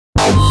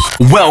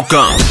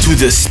Welcome to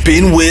the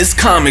Spinwhiz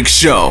Comics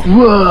Show.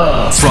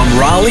 Whoa. From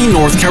Raleigh,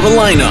 North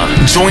Carolina.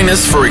 Join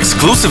us for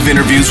exclusive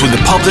interviews with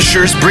the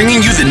publishers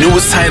bringing you the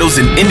newest titles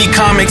in indie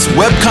comics,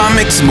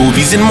 webcomics,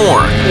 movies, and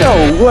more.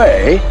 No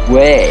way.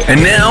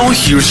 And now,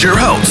 here's your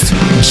host,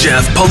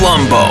 Jeff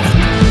Palumbo.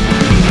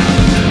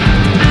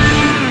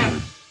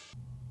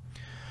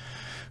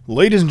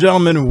 Ladies and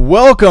gentlemen,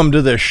 welcome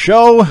to the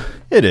show.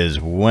 It is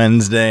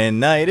Wednesday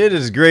night. It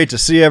is great to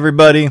see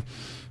everybody.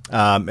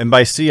 And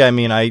by see, I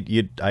mean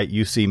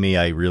you see me.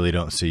 I really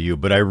don't see you,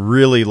 but I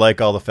really like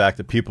all the fact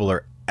that people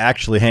are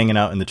actually hanging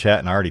out in the chat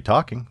and already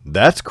talking.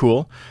 That's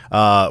cool.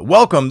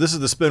 Welcome. This is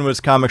the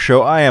Spinwhiz Comics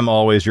Show. I am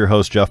always your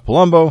host, Jeff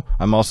Palumbo.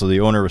 I'm also the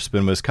owner of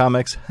Spinwhiz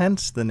Comics,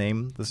 hence the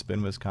name, the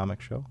Spinwhiz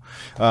Comics Show,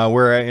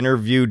 where I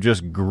interview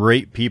just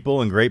great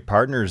people and great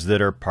partners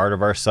that are part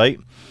of our site.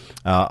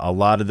 A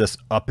lot of this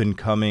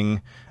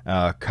up-and-coming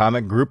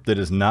comic group that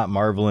is not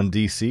Marvel and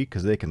DC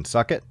because they can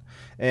suck it.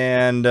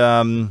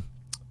 And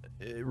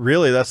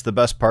really, that's the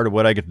best part of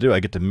what I get to do. I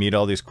get to meet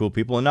all these cool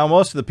people. And now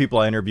most of the people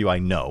I interview I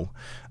know.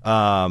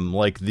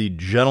 Like the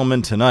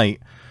gentleman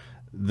tonight,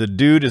 the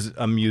dude is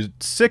a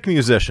sick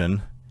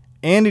musician,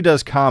 and he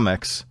does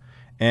comics.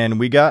 And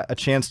we got a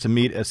chance to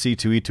meet at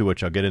C2E2,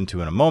 which I'll get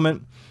into in a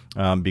moment.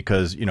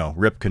 Because, you know,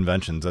 RIP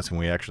conventions, that's when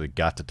we actually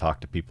got to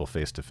talk to people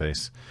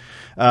face-to-face.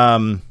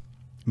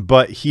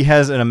 But he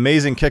has an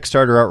amazing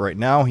Kickstarter out right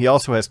now. He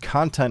also has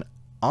content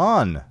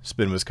on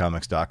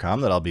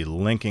spinwizcomics.com that I'll be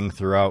linking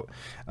throughout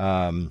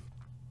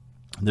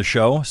the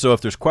show. So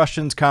if there's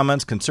questions,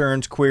 comments,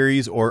 concerns,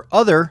 queries, or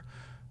other,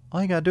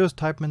 all you got to do is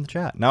type them in the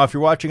chat. Now, if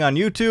you're watching on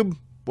YouTube,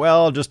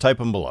 well, just type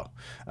them below.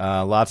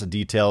 Lots of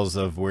details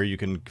of where you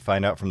can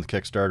find out from the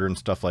Kickstarter and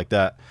stuff like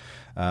that.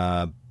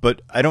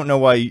 But I don't know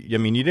why, I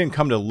mean, you didn't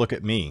come to look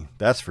at me.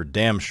 That's for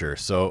damn sure.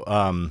 So,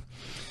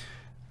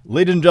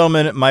 ladies and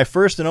gentlemen, my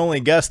first and only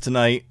guest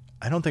tonight,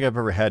 I don't think I've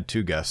ever had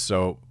two guests,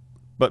 so,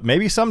 but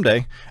maybe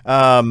someday.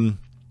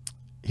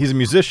 He's a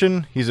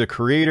musician, he's a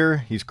creator,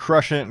 he's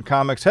crushing it in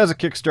comics, has a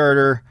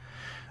Kickstarter.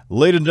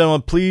 Ladies and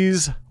gentlemen,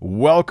 please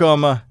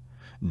welcome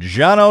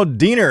Jono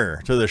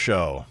Diener to the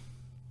show.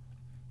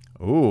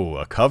 Ooh,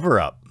 a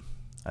cover-up.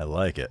 I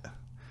like it.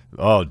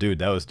 Oh, dude,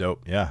 that was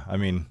dope. Yeah, I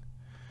mean,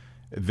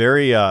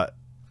 very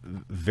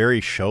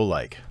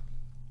show-like.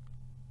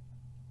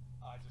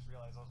 I just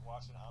realized I was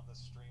watching on the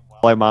stream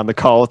while I'm on the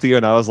call with you,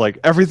 and I was like,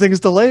 everything's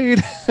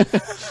delayed.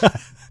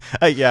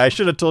 Yeah, I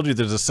should have told you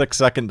there's a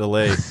 6-second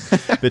delay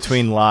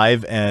between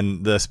live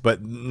and this,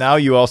 but now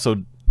you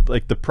also,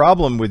 like, the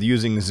problem with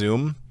using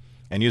Zoom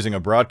and using a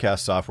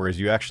broadcast software is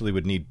you actually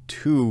would need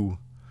two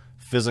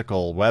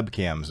physical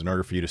webcams in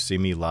order for you to see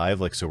me live,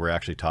 like, so we're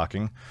actually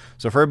talking.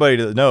 So for everybody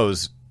that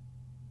knows,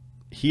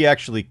 he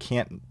actually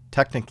can't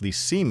technically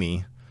see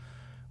me.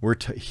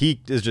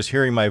 He is just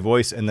hearing my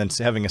voice and then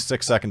having a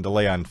 6-second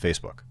delay on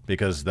Facebook,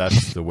 because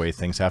that's the way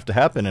things have to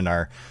happen in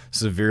our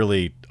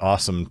severely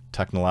awesome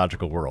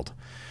technological world.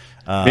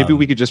 Maybe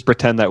we could just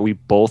pretend that we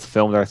both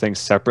filmed our things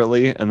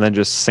separately and then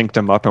just synced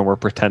them up and we're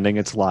pretending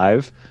it's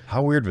live.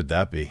 How weird would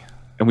that be?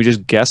 And we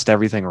just guessed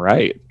everything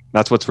right.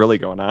 That's what's really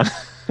going on.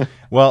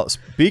 Well,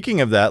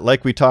 speaking of that,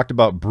 like we talked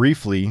about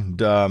briefly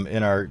in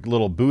our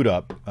little boot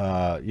up,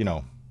 you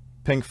know,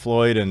 Pink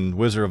Floyd and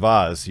Wizard of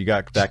Oz, you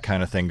got that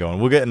kind of thing going.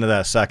 We'll get into that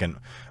in a second.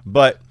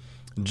 But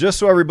just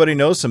so everybody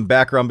knows some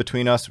background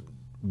between us,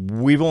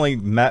 we've only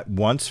met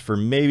once for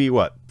maybe,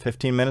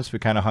 15 minutes? We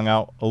kind of hung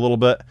out a little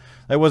bit.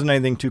 That wasn't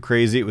anything too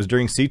crazy. It was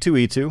during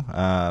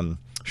C2E2.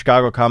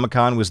 Chicago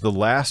Comic-Con was the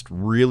last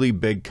really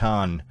big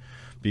con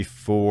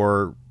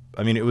before,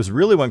 I mean, it was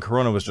really when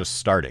Corona was just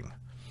starting.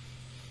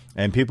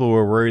 And people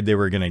were worried they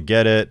were going to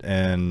get it,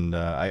 and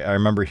I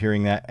remember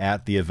hearing that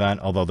at the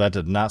event, although that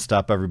did not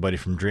stop everybody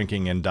from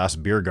drinking in Das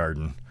Beer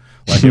Garden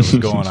like it was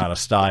going out of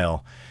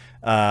style,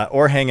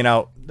 or hanging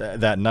out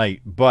that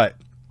night. But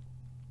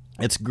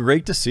it's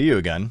great to see you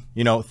again.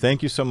 You know,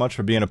 thank you so much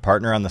for being a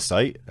partner on the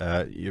site.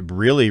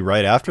 Really,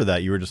 right after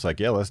that, you were just like,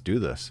 yeah, let's do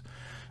this.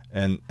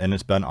 And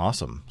it's been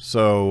awesome.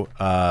 So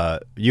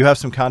you have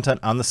some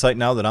content on the site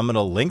now that I'm going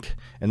to link,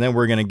 and then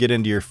we're going to get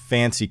into your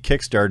fancy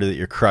Kickstarter that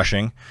you're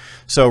crushing.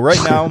 So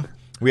right now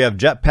we have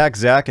Jetpack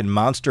Zach and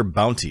Monster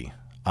Bounty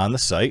on the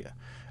site,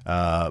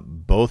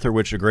 both of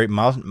which are great.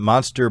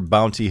 Monster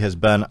Bounty has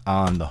been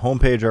on the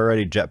homepage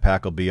already.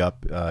 Jetpack will be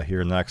up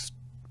here in the next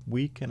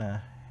week and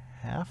a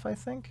half, I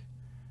think.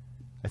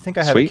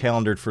 I have it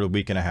calendared for a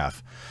week and a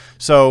half.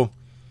 So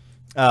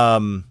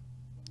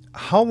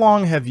how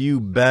long have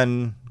you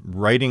been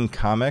writing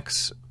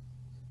comics,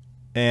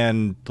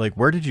 and like,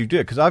 where did you do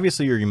it? Because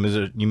obviously you're a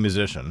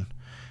musician,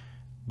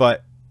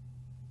 but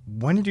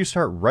when did you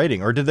start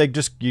writing, or did they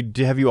just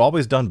have you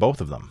always done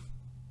both of them?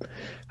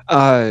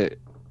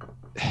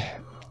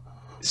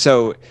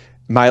 So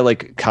my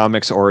like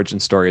comics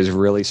origin story is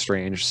really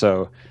strange.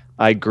 So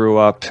I grew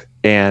up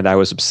and I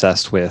was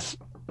obsessed with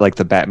like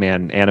the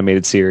Batman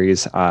animated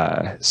series,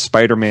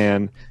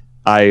 Spider-Man.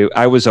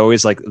 I was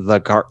always like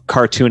the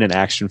cartoon and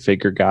action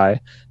figure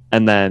guy.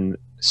 And then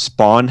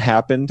Spawn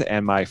happened,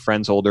 and my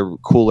friend's older,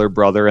 cooler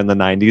brother in the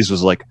 90s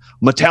was like,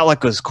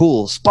 Metallica's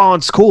cool,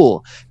 Spawn's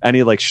cool. And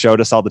he like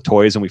showed us all the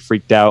toys, and we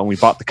freaked out, and we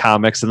bought the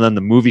comics, and then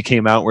the movie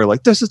came out, and we we're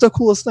like, this is the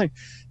coolest thing.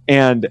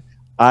 And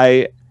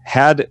I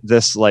had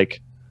this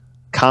like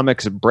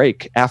comics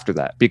break after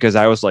that, because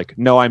I was like,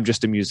 no, I'm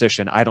just a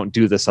musician. I don't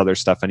do this other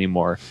stuff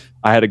anymore.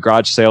 I had a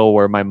garage sale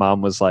where my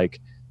mom was like,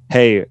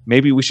 hey,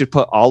 maybe we should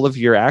put all of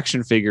your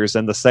action figures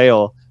in the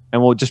sale,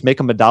 and we'll just make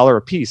them $1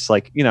 a piece.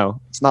 Like, you know,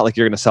 it's not like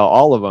you're going to sell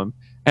all of them.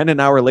 And an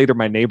hour later,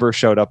 my neighbor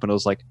showed up and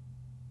was like,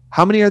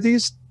 how many are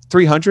these?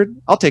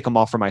 300? I'll take them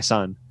all for my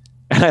son.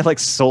 And I like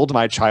sold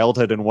my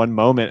childhood in one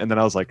moment. And then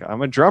I was like,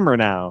 I'm a drummer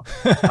now,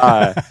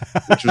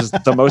 which was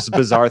the most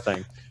bizarre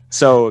thing.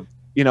 So,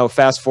 you know,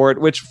 fast forward,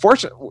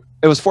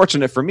 it was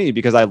fortunate for me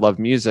because I love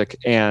music.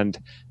 And,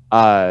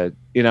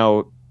 you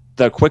know,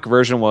 the quick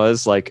version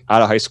was like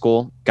out of high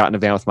school, got in a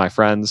van with my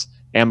friends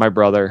and my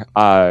brother.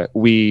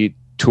 We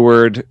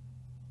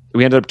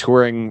ended up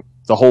touring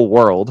the whole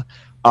world.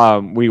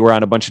 We were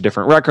on a bunch of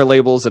different record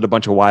labels, did a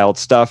bunch of wild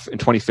stuff. In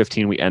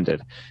 2015, we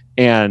ended.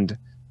 And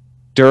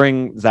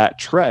during that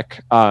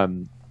trek,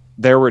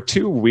 there were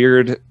two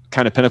weird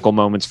kind of pinnacle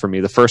moments for me.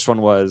 The first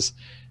one was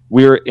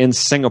we were in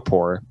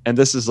Singapore, and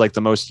this is like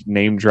the most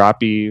name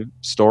droppy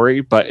story,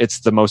 but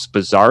it's the most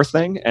bizarre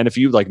thing. And if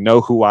you like know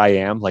who I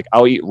am, like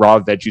I'll eat raw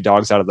veggie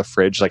dogs out of the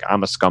fridge. Like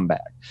I'm a scumbag.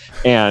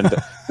 And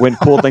when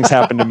cool things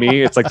happen to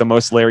me, it's like the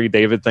most Larry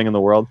David thing in the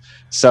world.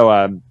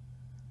 So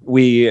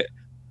we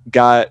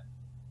got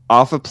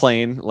off a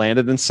plane,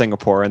 landed in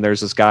Singapore, and there's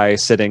this guy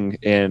sitting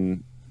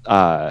in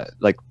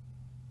like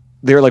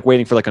they were like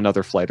waiting for like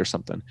another flight or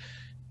something.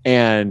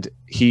 And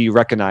he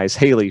recognized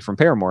Haley from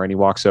Paramore, and he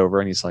walks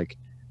over and he's like,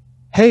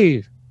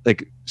 hey,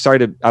 like, I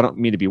don't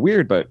mean to be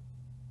weird, but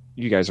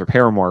you guys are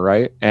Paramore,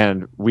 right?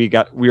 And we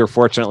were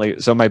fortunately,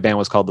 so my band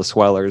was called the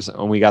Swellers,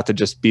 and we got to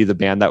just be the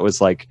band that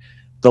was like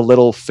the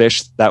little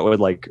fish that would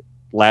like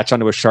latch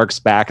onto a shark's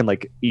back and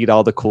like eat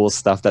all the cool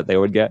stuff that they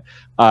would get.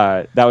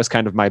 That was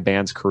kind of my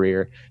band's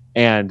career.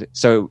 And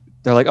so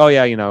they're like, oh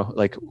yeah, you know,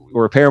 like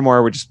we're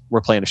Paramore,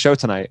 we're playing a show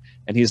tonight.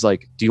 And he's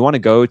like, do you want to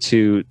go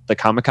to the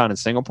Comic-Con in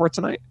Singapore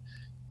tonight?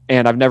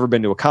 And I've never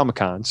been to a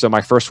Comic-Con. So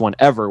my first one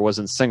ever was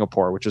in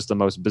Singapore, which is the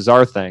most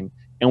bizarre thing.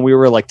 And we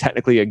were like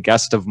technically a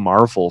guest of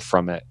Marvel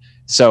from it.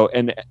 So,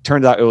 and it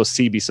turned out it was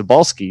CB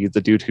Cebulski, the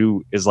dude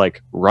who is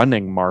like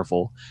running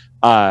Marvel.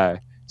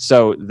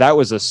 So that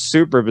was a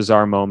super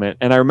bizarre moment.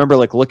 And I remember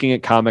like looking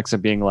at comics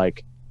and being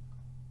like,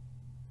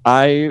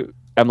 I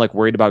am like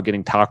worried about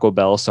getting Taco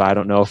Bell. So I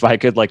don't know if I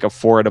could like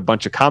afford a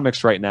bunch of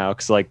comics right now.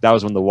 Cause like that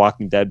was when The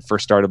Walking Dead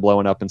first started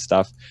blowing up and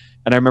stuff.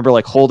 And I remember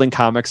like holding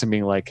comics and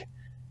being like,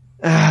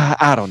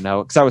 I don't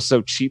know, because I was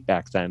so cheap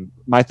back then.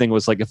 My thing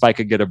was like, if I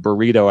could get a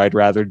burrito, I'd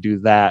rather do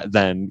that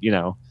than, you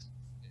know,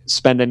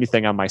 spend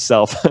anything on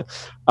myself.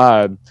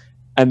 And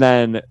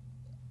then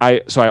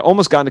I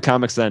almost got into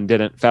comics, then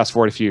didn't. Fast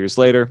forward a few years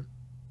later,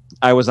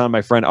 I was on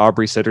my friend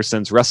Aubrey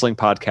Sitterson's wrestling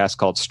podcast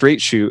called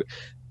Straight Shoot,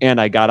 and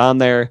I got on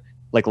there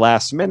like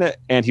last minute,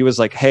 and he was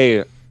like,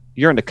 hey,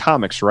 you're into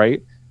comics,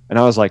 right? And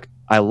I was like,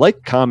 I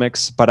like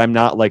comics, but I'm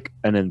not like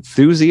an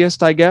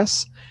enthusiast, I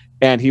guess.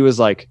 And he was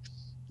like,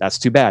 that's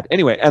too bad.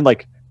 Anyway, and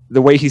like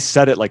the way he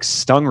said it like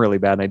stung really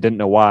bad, and I didn't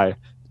know why.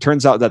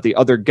 Turns out that the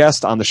other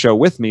guest on the show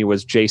with me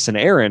was Jason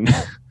Aaron,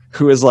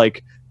 who is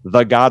like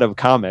the god of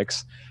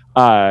comics.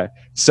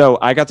 So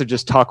I got to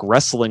just talk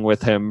wrestling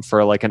with him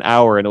for like an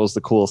hour, and it was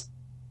the coolest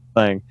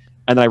thing.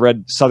 And I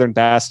read Southern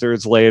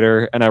Bastards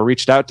later, and I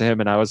reached out to him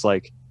and I was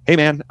like, hey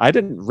man, I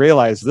didn't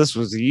realize this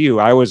was you.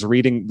 I was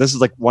reading, this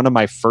is like one of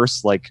my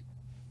first like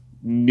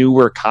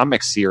newer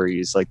comic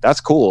series. Like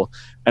that's cool.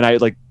 And I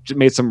like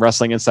made some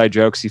wrestling inside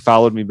jokes. He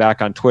followed me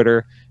back on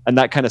Twitter, and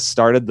that kind of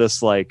started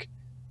this like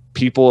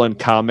people in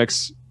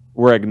comics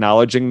were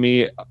acknowledging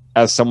me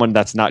as someone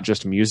that's not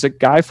just music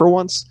guy for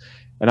once.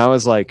 And I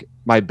was like,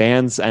 my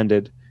band's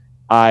ended.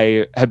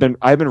 I've been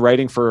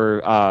writing for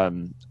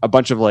a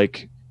bunch of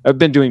like, I've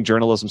been doing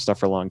journalism stuff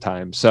for a long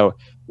time. So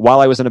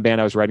while I was in a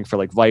band, I was writing for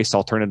like Vice,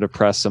 Alternative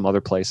Press, some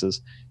other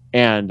places.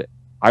 And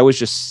I was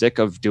just sick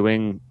of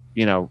doing,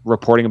 you know,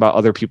 reporting about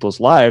other people's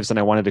lives. And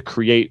I wanted to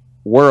create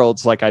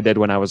worlds like I did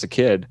when I was a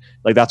kid.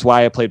 Like that's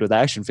why I played with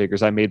action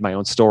figures. I made my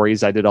own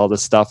stories. I did all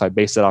this stuff. I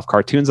based it off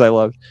cartoons I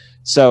loved.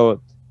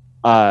 So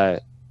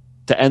to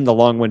end the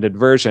long-winded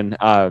version,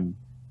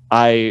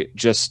 I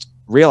just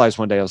realized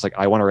one day, I was like,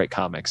 I want to write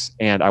comics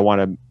and I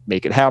want to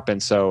make it happen.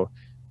 So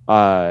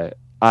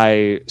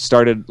I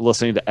started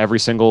listening to every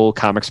single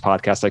comics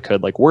podcast I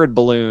could, like Word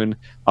Balloon,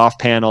 Off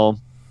Panel,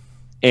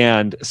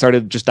 and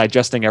started just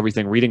digesting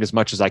everything, reading as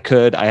much as I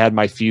could. I had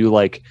my few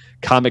like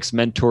comics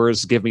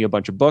mentors give me a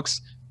bunch of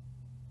books.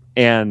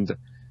 And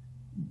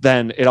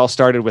then it all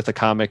started with a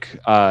comic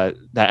that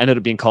ended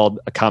up being called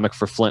A Comic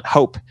for Flint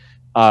Hope.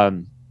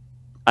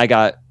 I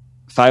got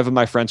 5 of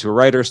my friends who were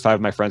writers, 5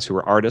 of my friends who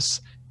were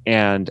artists,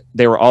 and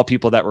they were all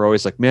people that were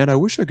always like, man, I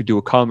wish I could do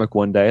a comic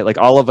one day. Like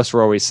all of us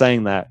were always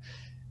saying that.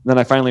 And then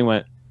I finally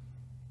went,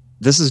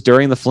 this is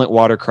during the Flint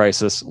water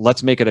crisis.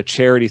 Let's make it a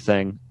charity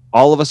thing.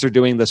 All of us are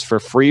doing this for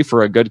free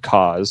for a good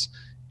cause.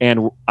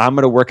 and I'm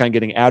going to work on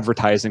getting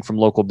advertising from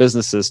local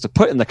businesses to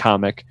put in the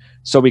comic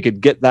so we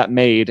could get that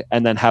made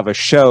and then have a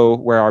show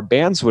where our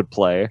bands would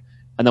play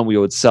and then we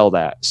would sell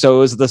that. So it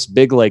was this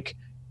big, like,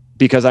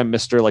 because I'm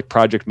Mr. like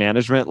project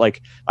management,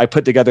 like I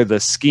put together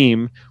this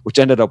scheme, which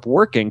ended up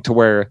working to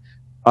where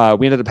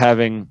we ended up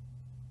having,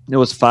 it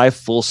was 5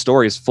 full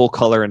stories, full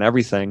color and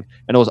everything.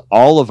 And it was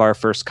all of our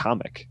first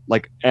comic,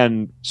 like,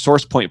 and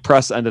Source Point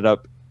Press ended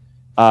up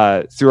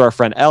through our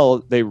friend Elle,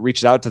 they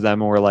reached out to them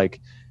and were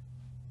like,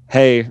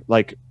 hey,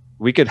 like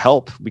we could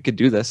help, we could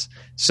do this.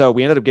 So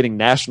we ended up getting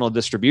national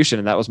distribution,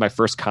 and that was my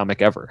first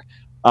comic ever.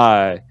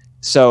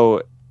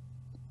 So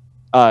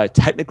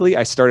technically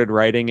I started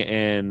writing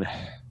in,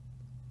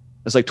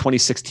 it was like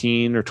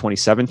 2016 or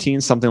 2017,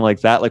 something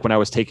like that. Like when I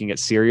was taking it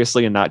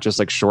seriously and not just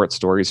like short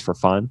stories for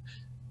fun.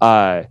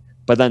 But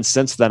then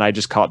since then I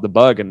just caught the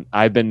bug, and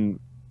I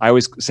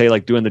always say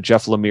like doing the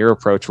Jeff Lemire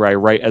approach where I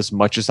write as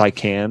much as I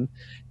can.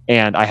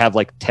 And I have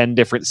like 10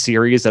 different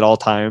series at all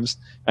times.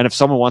 And if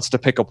someone wants to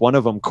pick up one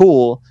of them,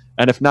 cool.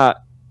 And if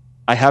not,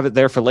 I have it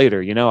there for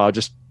later. You know, I'll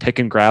just pick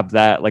and grab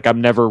that. Like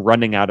I'm never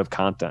running out of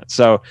content.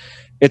 So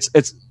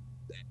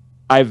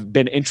I've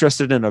been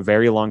interested in a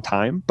very long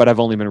time, but I've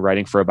only been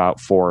writing for about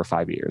 4 or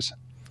 5 years.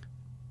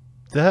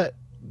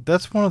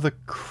 That's one of the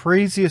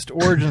craziest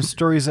origin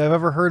stories I've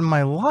ever heard in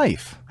my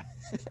life.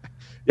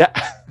 Yeah.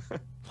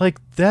 Like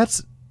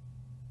that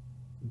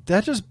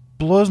just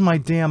blows my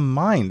damn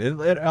mind.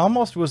 It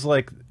almost was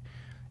like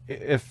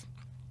if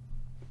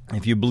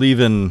you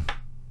believe in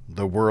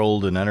the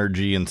world and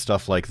energy and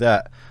stuff like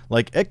that,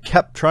 like it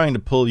kept trying to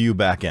pull you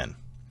back in,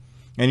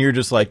 and you're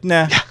just like,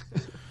 nah. Yeah.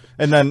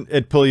 And then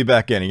it pull you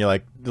back in, and you're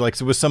like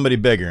so with somebody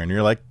bigger, and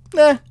you're like,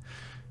 nah.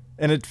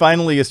 And it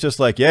finally it's just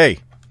like, hey,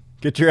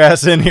 get your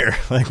ass in here.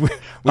 Like we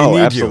need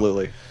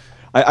absolutely. you.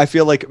 I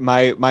feel like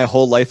my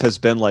whole life has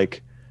been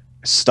like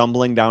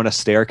stumbling down a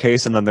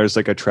staircase, and then there's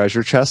like a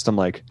treasure chest. I'm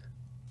like,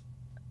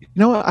 you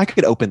know what? I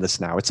could open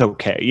this now. It's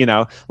okay. You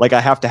know, like I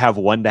have to have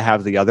one to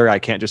have the other. I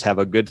can't just have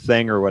a good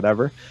thing or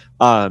whatever.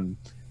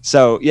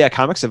 So yeah,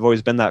 comics have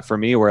always been that for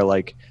me, where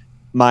like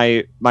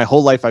my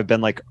whole life I've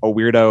been like a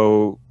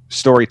weirdo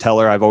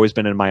storyteller. I've always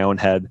been in my own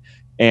head.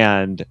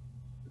 And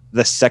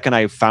the second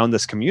I found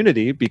this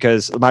community,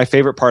 because my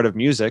favorite part of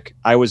music,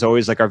 I was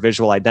always like our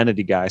visual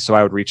identity guy. So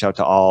I would reach out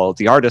to all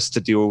the artists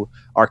to do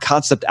our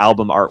concept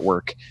album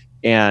artwork,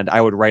 and I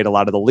would write a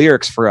lot of the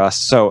lyrics for us.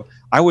 So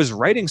I was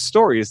writing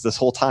stories this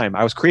whole time.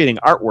 I was creating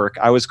artwork.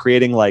 I was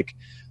creating like,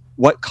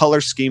 what color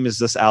scheme is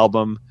this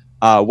album?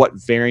 What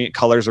variant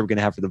colors are we going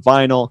to have for the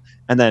vinyl?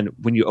 And then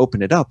when you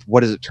open it up, what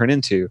does it turn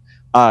into?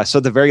 So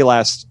the very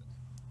last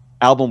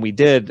album we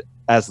did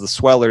as the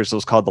Swellers, it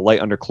was called The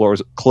Light Under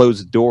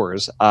Closed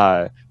Doors.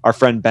 Our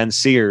friend Ben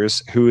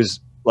Sears,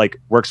 who's like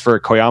works for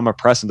Koyama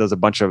Press and does a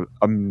bunch of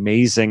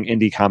amazing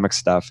indie comic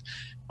stuff.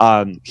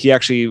 He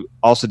actually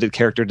also did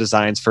character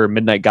designs for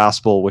Midnight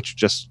Gospel, which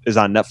just is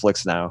on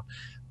Netflix now.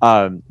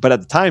 But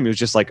at the time, he was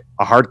just like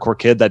a hardcore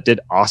kid that did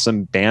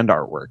awesome band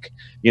artwork,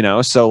 you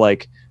know? So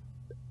like,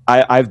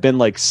 I've been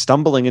like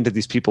stumbling into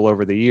these people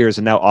over the years,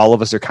 and now all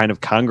of us are kind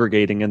of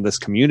congregating in this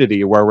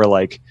community where we're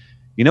like,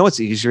 you know, what's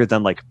easier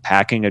than like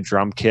packing a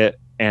drum kit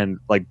and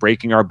like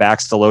breaking our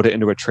backs to load it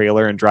into a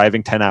trailer and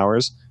driving 10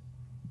 hours,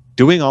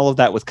 doing all of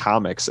that with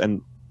comics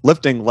and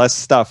lifting less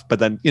stuff, but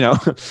then, you know,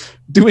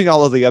 doing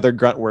all of the other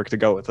grunt work to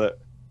go with it.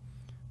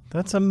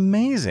 That's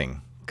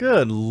amazing.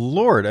 Good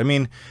Lord. I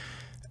mean,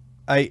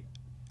 I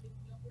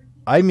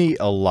meet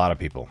a lot of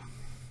people,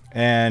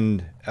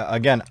 and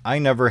again, I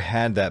never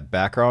had that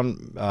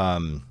background.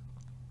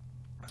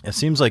 It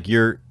seems like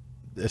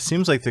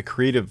the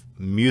creative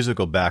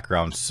musical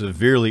background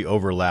severely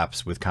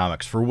overlaps with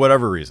comics for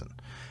whatever reason.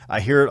 I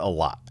hear it a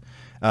lot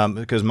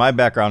because my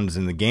background is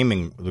in the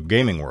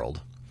gaming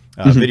world,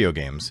 video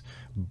games.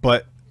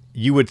 But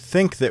you would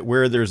think that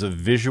where there's a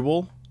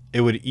visual,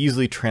 it would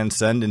easily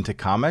transcend into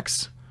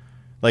comics.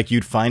 Like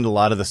you'd find a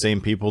lot of the same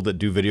people that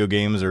do video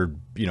games or,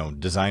 you know,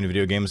 design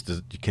video games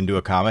can do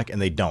a comic, and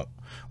they don't.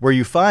 Where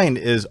you find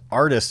is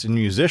artists and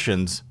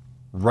musicians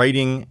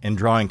writing and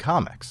drawing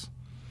comics.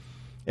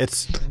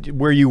 It's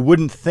where you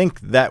wouldn't think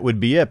that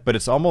would be it, but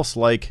it's almost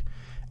like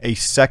a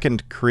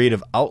second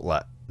creative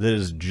outlet that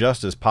is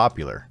just as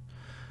popular.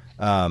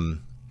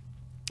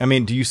 I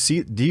mean, do you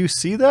see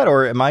that,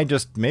 or am I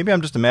just, maybe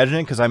I'm just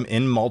imagining because I'm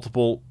in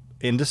multiple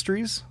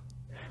industries?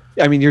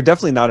 I mean, you're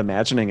definitely not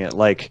imagining it.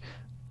 Like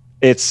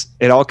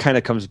it all kind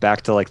of comes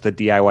back to like the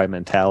DIY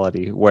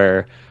mentality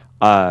where,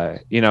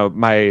 you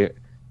know,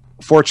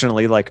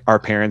 fortunately, like our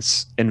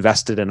parents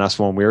invested in us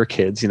when we were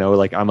kids, you know,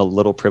 like I'm a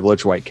little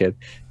privileged white kid,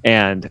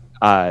 and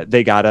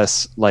they got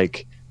us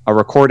like a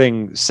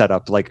recording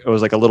setup. Like it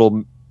was like a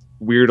little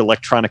weird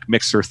electronic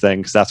mixer thing,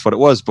 because that's what it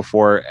was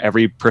before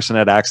every person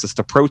had access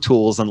to Pro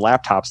Tools and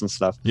laptops and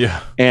stuff.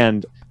 Yeah.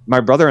 And my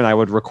brother and I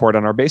would record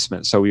on our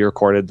basement. So we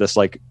recorded this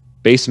like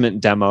basement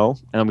demo,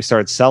 and we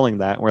started selling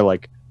that. And we're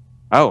like,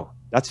 oh,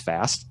 that's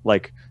fast.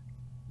 Like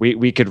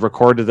we could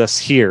record this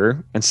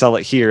here and sell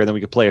it here, and then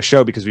we could play a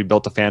show because we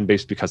built a fan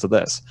base because of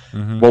this.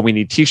 Well, we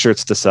need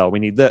t-shirts to sell, we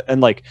need that,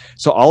 and like,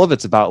 so all of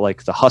it's about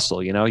like the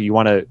hustle, you know. You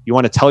want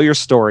to tell your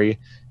story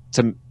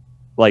to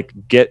like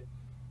get,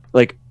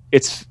 like,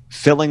 it's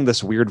filling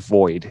this weird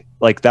void.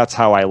 Like, that's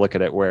how I look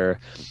at it, where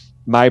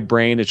my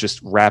brain is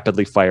just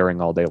rapidly firing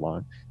all day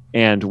long,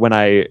 and when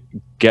I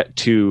get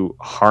to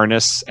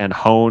harness and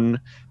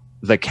hone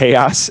the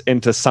chaos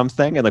into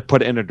something and like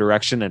put it in a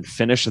direction and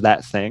finish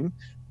that thing,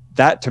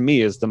 that to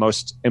me is the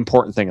most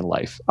important thing in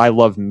life. I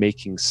love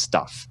making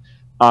stuff.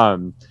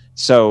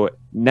 So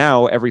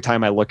now every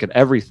time I look at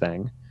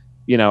everything,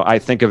 you know, I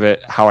think of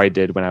it how I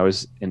did when I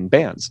was in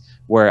bands,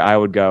 where I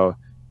would go,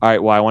 all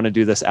right, well, I want to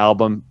do this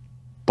album,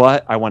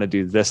 but I want to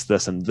do this,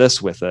 this, and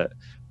this with it.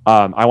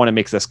 I want to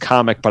make this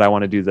comic, but I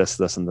want to do this,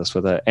 this, and this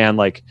with it. And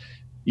like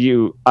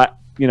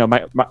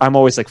I'm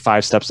always like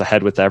 5 steps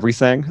ahead with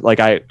everything. Like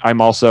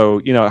I'm also,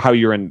 you know, how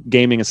you're in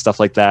gaming and stuff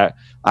like that.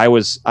 I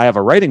have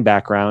a writing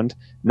background,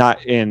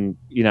 not in,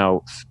 you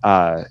know,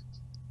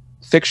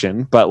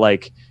 fiction, but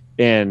like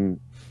in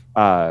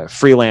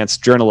freelance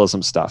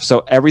journalism stuff.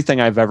 So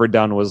everything I've ever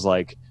done was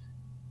like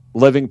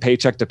living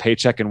paycheck to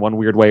paycheck in one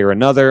weird way or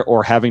another,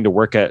 or having to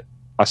work at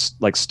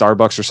like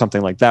Starbucks or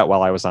something like that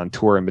while I was on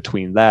tour in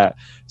between that.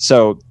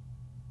 So,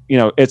 you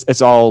know,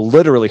 it's all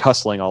literally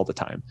hustling all the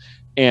time.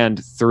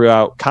 And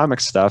throughout comic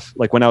stuff,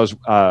 like when I was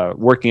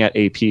working at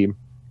AP,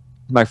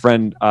 my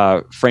friend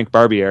Frank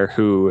Barbier,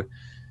 who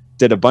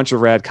did a bunch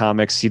of rad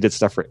comics, he did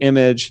stuff for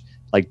Image,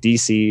 like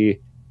DC,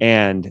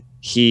 and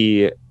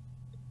he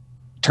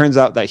turns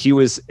out that he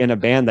was in a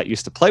band that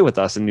used to play with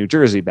us in New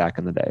Jersey back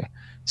in the day.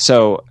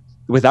 So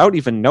without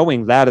even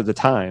knowing that at the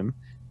time,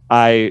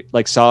 I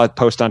like saw a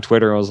post on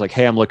Twitter and was like,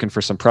 hey, I'm looking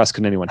for some press.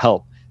 Can anyone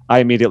help? I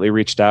immediately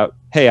reached out.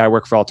 Hey, I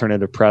work for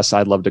Alternative Press.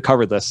 I'd love to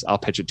cover this. I'll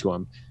pitch it to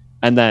him.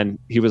 And then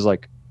he was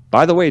like,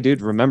 by the way,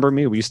 dude, remember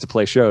me? We used to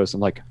play shows.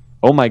 I'm like,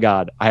 oh my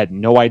God, I had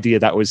no idea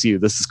that was you.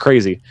 This is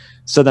crazy.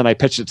 So then I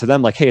pitched it to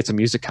them like, hey, it's a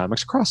Music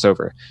Comics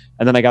crossover.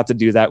 And then I got to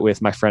do that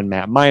with my friend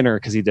Matt Miner,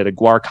 because he did a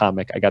Guar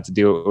comic. I got to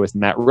do it with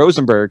Matt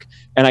Rosenberg,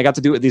 and I got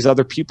to do it with these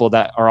other people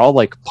that are all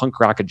like punk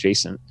rock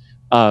adjacent.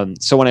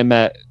 So when I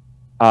met,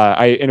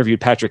 I interviewed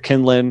Patrick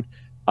Kinlan,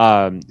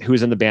 who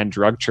was in the band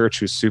Drug Church,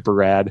 who's super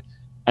rad.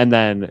 And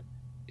then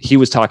he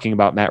was talking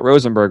about Matt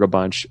Rosenberg a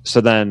bunch. So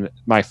then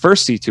my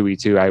first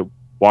C2E2, I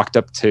walked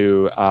up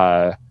to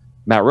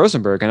Matt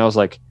Rosenberg and I was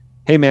like,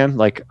 hey man,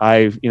 like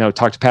I, you know,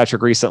 talked to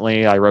Patrick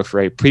recently. I wrote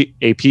for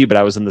AP, but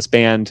I was in this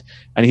band.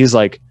 And he's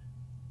like,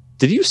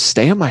 did you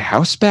stay in my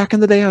house back in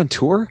the day on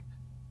tour?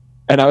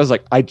 And I was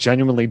like, I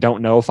genuinely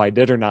don't know if I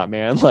did or not,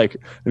 man. Like,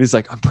 and he's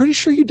like, I'm pretty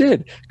sure you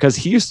did. Cause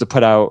he used to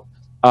put out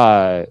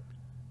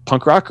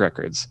punk rock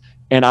records,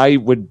 and I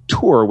would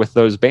tour with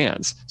those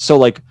bands. So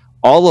like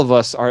all of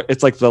us are,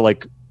 it's like the,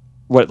 like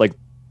what, like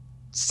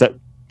set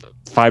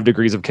 5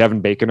 degrees of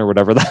Kevin Bacon or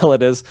whatever the hell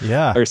it is.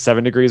 Yeah. Or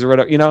 7 degrees or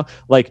whatever, you know,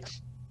 like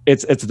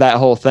it's that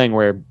whole thing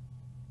where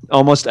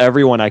almost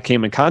everyone I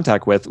came in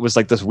contact with was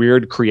like this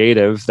weird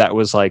creative that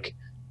was like,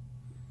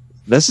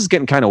 this is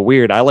getting kind of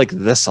weird. I like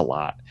this a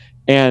lot.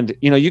 And,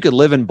 you know, you could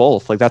live in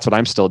both. Like, that's what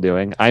I'm still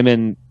doing. I'm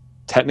in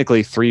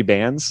technically 3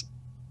 bands,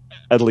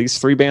 at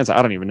least 3 bands. I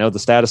don't even know the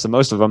status of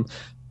most of them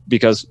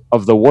because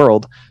of the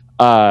world.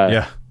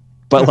 Yeah.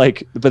 But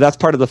like, but that's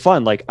part of the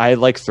fun. Like, I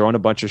like throwing a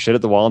bunch of shit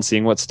at the wall and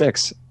seeing what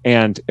sticks.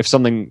 And if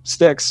something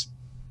sticks,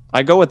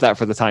 I go with that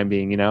for the time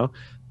being, you know?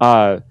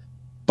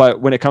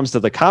 But when it comes to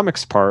the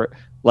comics part,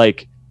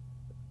 like,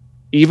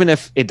 even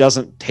if it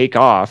doesn't take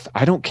off,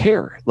 I don't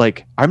care.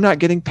 Like, I'm not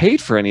getting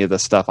paid for any of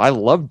this stuff. I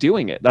love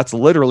doing it. That's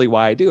literally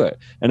why I do it.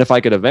 And if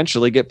I could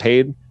eventually get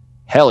paid,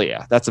 hell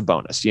yeah, that's a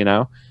bonus, you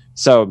know?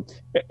 So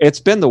it's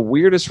been the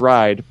weirdest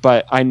ride,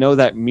 but I know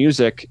that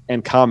music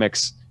and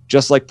comics,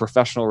 just like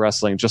professional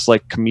wrestling, just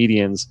like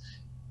comedians,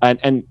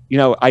 and you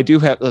know, I do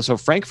have, so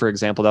Frank, for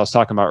example, that I was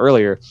talking about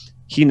earlier,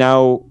 he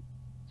now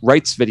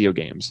writes video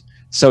games.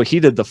 So he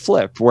did the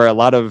flip where a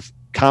lot of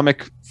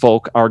comic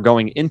folk are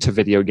going into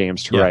video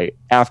games to write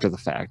after the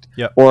fact.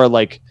 Yep. Or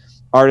like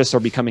artists are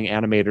becoming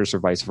animators or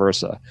vice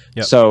versa.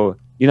 Yep. So,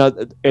 you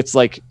know, it's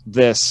like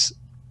this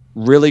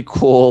really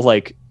cool,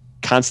 like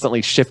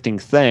constantly shifting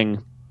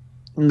thing.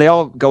 And they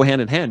all go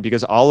hand in hand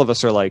because all of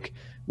us are like,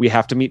 we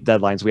have to meet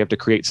deadlines. We have to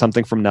create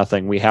something from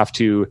nothing. We have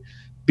to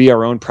be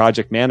our own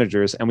project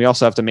managers. And we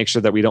also have to make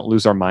sure that we don't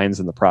lose our minds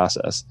in the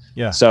process.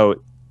 Yeah.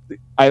 So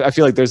I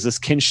feel like there's this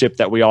kinship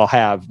that we all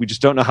have. We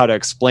just don't know how to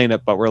explain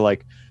it, but we're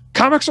like,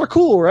 comics are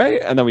cool,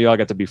 right? And then we all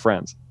get to be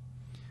friends.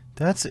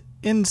 That's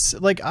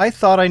like, I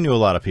thought I knew a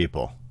lot of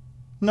people.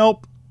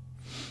 Nope.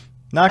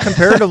 Not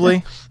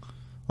comparatively.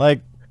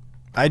 Like,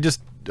 I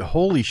just,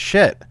 holy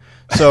shit.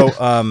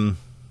 So,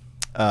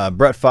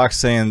 Brett Fox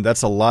saying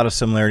that's a lot of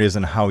similarities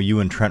in how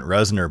you and Trent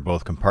Reznor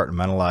both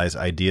compartmentalize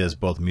ideas,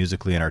 both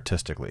musically and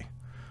artistically.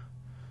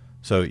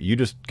 So you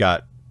just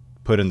got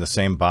put in the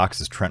same box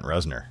as Trent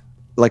Reznor.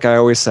 Like I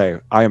always say,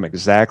 I am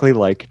exactly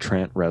like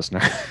Trent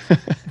Reznor.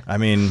 I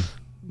mean,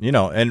 you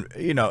know, and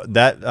you know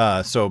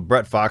that. So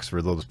Brett Fox,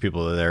 for those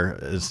people that are there,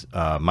 is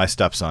my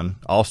stepson,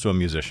 also a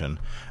musician,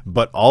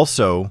 but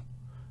also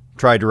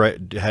tried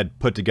to had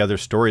put together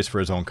stories for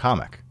his own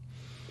comic.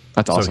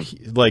 That's awesome. So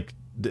like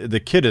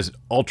the kid is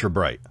ultra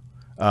bright,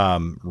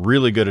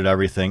 really good at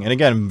everything, and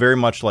again, very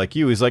much like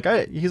you. He's like,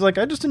 I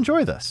just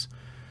enjoy this.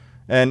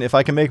 And if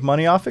I can make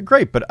money off it,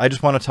 great. But I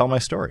just want to tell my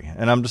story.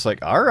 And I'm just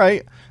like, all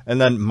right.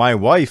 And then my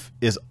wife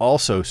is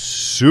also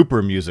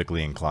super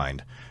musically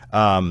inclined.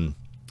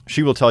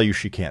 She will tell you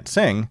she can't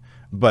sing,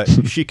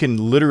 but she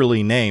can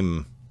literally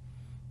name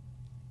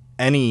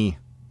any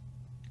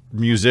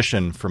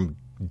musician from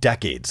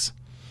decades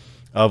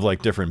of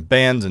like different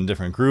bands and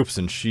different groups.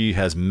 And she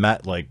has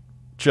met like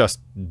just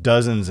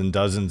dozens and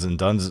dozens and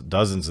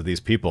dozens of these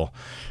people.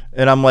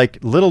 And I'm like,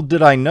 little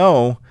did I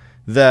know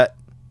that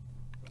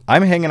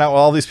I'm hanging out with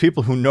all these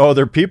people who know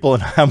other people,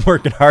 and I'm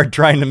working hard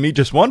trying to meet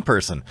just one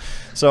person.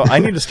 So I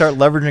need to start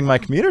leveraging my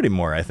community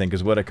more, I think,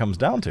 is what it comes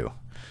down to.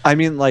 I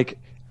mean, like,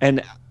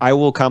 and I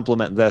will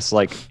compliment this.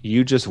 Like,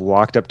 you just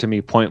walked up to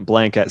me point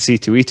blank at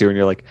C2E2, and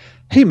you're like,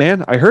 hey,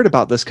 man, I heard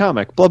about this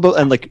comic, blah, blah.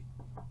 And like,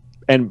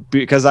 and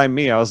because I'm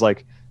me, I was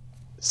like,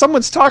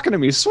 someone's talking to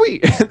me,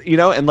 sweet, you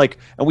know, and like,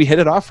 and we hit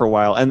it off for a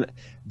while. And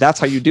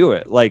that's how you do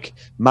it. Like,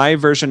 my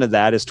version of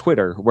that is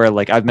Twitter, where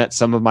like I've met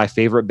some of my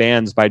favorite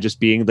bands by just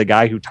being the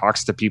guy who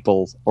talks to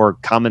people or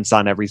comments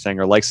on everything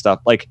or like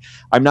stuff. Like,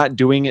 I'm not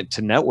doing it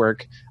to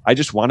network. I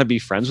just want to be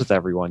friends with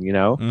everyone, you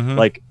know,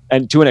 like,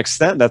 and to an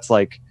extent that's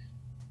like,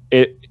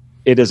 it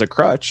is a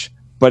crutch,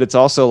 but it's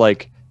also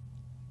like,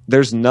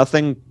 there's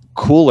nothing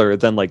cooler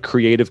than like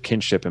creative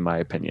kinship, in my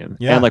opinion.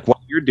 Yeah. And like what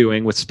you're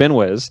doing with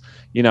Spinwhiz,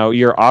 you know,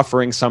 you're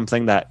offering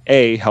something that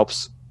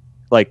helps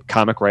like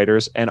comic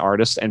writers and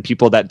artists and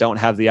people that don't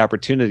have the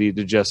opportunity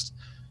to just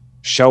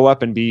show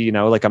up and be, you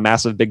know, like a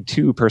massive big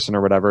 2 person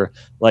or whatever.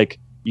 Like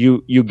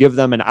you give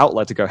them an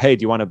outlet to go, hey,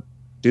 do you want to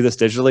do this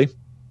digitally?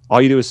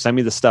 All you do is send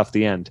me the stuff at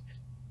the end.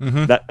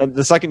 That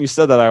the second you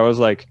said that, I was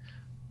like,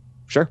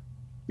 sure.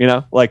 You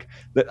know, like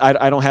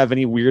I don't have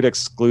any weird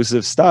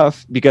exclusive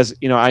stuff because,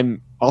 you know,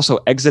 I'm also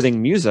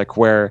exiting music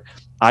where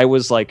I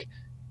was like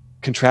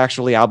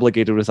contractually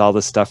obligated with all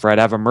this stuff, or I'd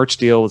have a merch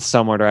deal with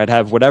someone, or I'd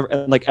have whatever,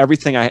 and like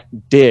everything I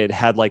did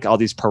had like all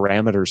these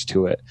parameters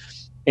to it.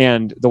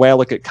 And the way I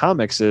look at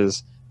comics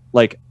is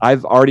like,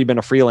 I've already been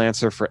a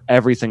freelancer for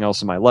everything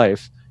else in my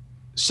life,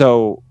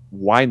 so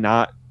why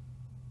not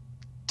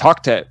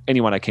talk to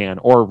anyone I can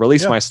or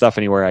release my stuff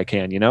anywhere I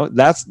can? You know,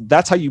 that's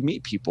how you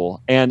meet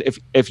people. And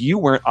if you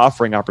weren't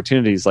offering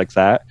opportunities like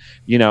that,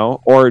 you know,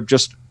 or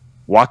just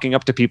walking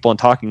up to people and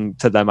talking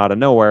to them out of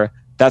nowhere,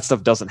 that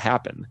stuff doesn't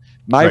happen.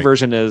 My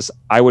version is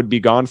I would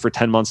be gone for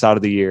 10 months out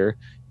of the year,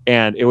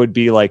 and it would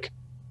be like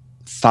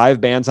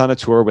 5 bands on a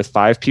tour with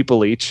 5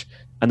 people each,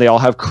 and they all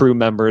have crew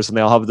members and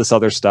they all have this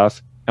other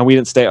stuff. And we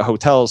didn't stay at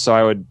hotels, so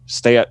I would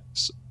stay at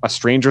a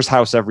stranger's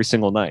house every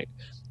single night.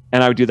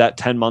 And I would do that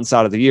 10 months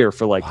out of the year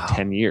for like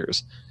 10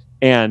 years.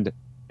 And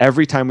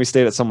every time we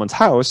stayed at someone's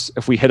house,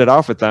 if we hit it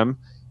off with them,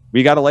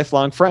 we got a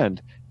lifelong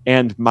friend.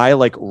 And my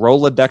like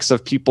Rolodex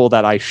of people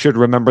that I should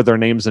remember their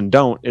names and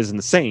don't is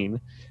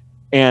insane.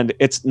 And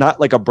it's not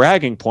like a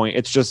bragging point.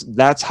 It's just,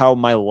 that's how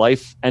my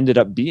life ended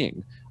up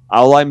being.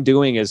 All I'm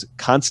doing is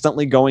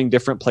constantly going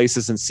different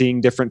places and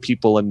seeing different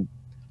people and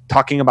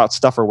talking about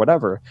stuff or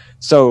whatever.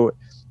 So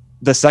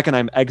the second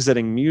I'm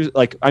exiting music,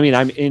 like, I mean,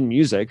 I'm in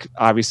music,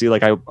 obviously,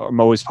 like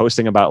I'm always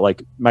posting about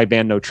like my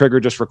band No Trigger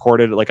just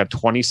recorded like a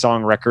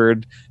 20-song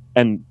record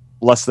in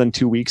less than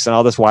 2 weeks and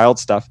all this wild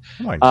stuff.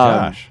 Oh my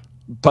gosh.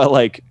 But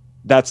like,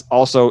 that's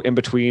also in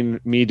between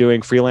me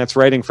doing freelance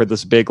writing for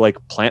this big like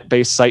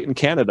plant-based site in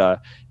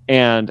Canada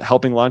and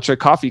helping launch a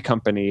coffee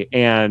company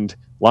and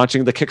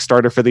launching the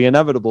Kickstarter for The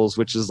Inevitables,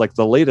 which is like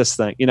the latest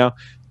thing, you know,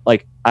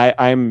 like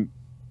I'm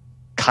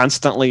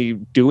constantly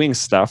doing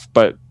stuff,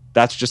 but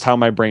that's just how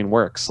my brain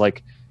works.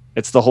 Like,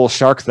 it's the whole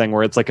shark thing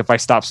where it's like, if I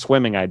stop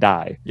swimming, I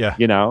die. Yeah.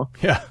 You know?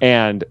 Yeah.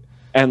 And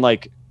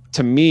like,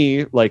 to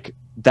me, like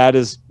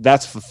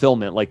that's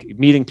fulfillment, like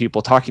meeting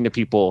people, talking to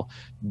people,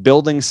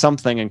 building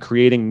something and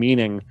creating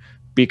meaning.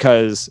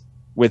 Because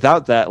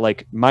without that,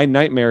 like, my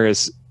nightmare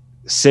is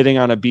sitting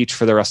on a beach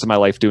for the rest of my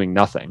life doing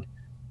nothing.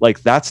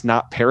 Like, that's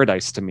not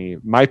paradise to me.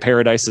 My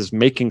paradise is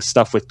making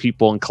stuff with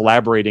people and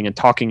collaborating and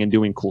talking and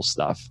doing cool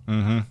stuff.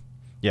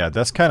 Yeah,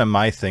 that's kind of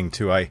my thing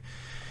too.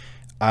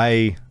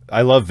 I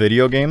love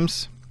video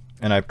games,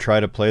 and I've tried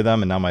to play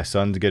them, and now my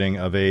son's getting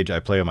of age. I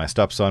play with my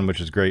stepson, which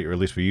is great, or at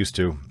least we used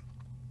to.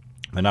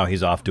 But now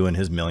he's off doing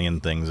his million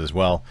things as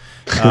well.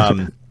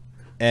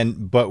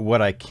 But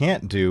what I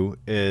can't do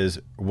is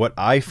what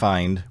I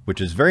find, which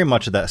is very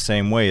much that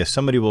same way, is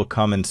somebody will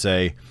come and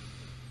say,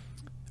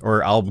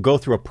 or I'll go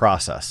through a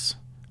process,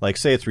 like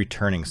say it's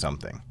returning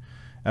something.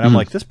 And I'm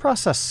like, this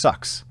process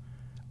sucks.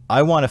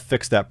 I want to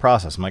fix that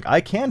process. I'm like, I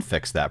can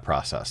fix that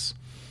process.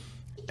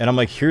 And I'm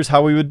like, here's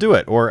how we would do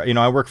it. Or, you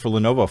know, I work for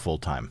Lenovo full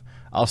time.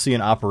 I'll see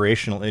an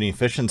operational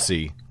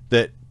inefficiency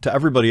that to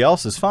everybody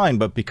else is fine,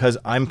 but because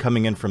I'm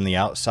coming in from the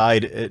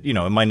outside, it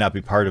might not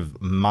be part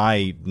of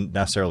my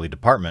necessarily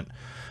department.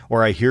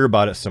 or I hear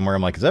about it somewhere.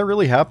 I'm like, is that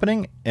really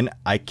happening? And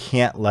I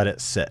can't let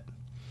it sit.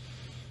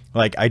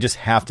 Like, I just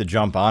have to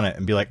jump on it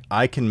and be like,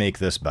 I can make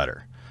this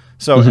better.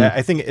 So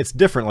I think it's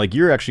different. Like,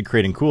 you're actually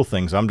creating cool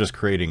things. I'm just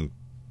creating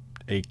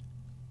a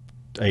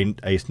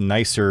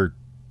nicer,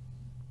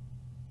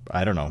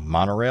 I don't know,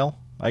 monorail,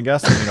 I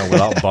guess,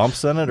 without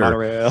bumps in it. Or,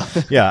 monorail.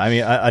 Yeah, I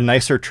mean, a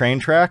nicer train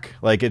track.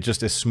 Like, it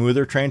just is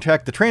smoother train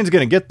track. The train's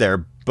going to get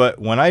there, but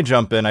when I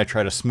jump in, I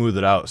try to smooth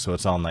it out so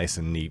it's all nice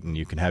and neat, and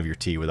you can have your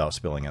tea without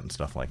spilling it and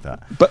stuff like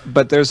that.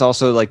 But there's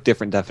also like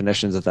different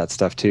definitions of that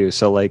stuff too.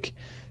 So like,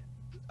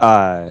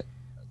 and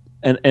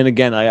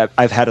again,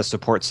 I've had a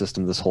support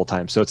system this whole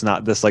time, so it's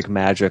not this like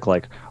magic,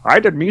 like I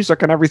did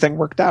music and everything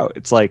worked out.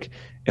 It's like,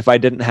 if I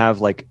didn't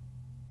have like,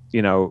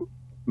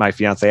 my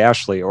fiance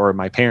Ashley or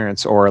my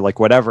parents or like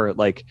whatever,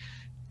 like,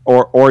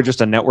 or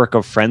just a network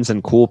of friends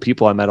and cool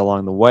people I met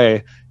along the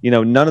way,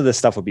 none of this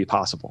stuff would be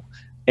possible.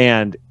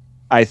 And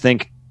I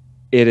think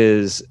it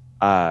is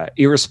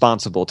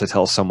irresponsible to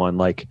tell someone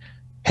like,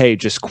 hey,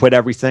 just quit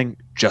everything,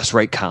 just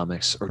write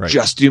comics or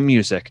just do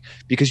music,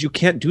 because you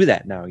can't do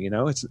that now.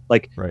 It's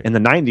like in the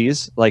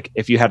 90s, like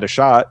if you had a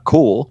shot,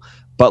 cool.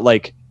 But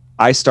like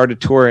I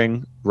started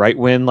touring right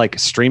when like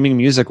streaming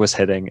music was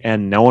hitting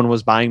and no one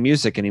was buying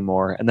music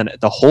anymore. And then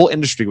the whole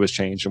industry was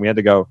changed and we had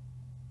to go,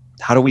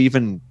 how do we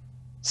even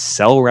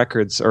sell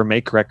records or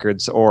make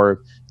records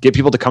or get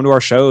people to come to our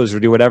shows or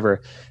do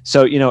whatever?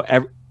 So,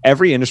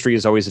 every industry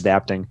is always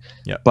adapting.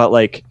 Yeah. But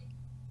like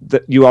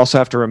you also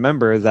have to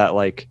remember that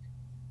like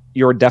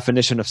your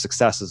definition of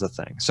success is a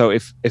thing. So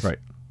if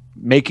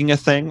making a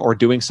thing or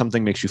doing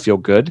something makes you feel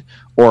good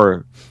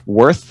or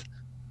worth,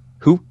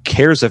 who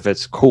cares if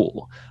it's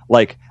cool?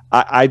 Like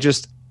I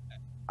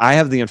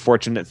have the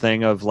unfortunate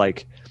thing of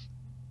like,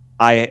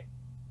 I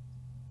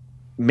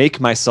make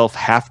myself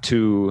have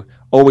to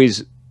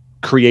always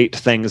create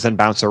things and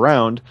bounce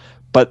around,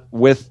 but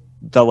with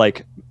the,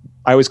 like,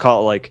 I always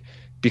call it like,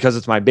 because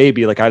it's my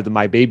baby, like I have the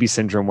my baby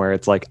syndrome where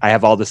it's like I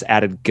have all this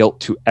added guilt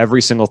to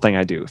every single thing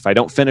I do. If I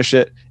don't finish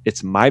it,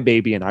 it's my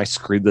baby and I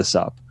screwed this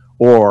up,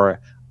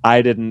 or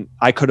I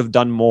could have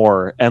done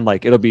more, and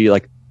like it'll be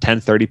like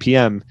 10:30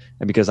 p.m.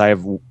 and because I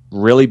have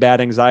really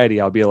bad anxiety,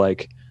 I'll be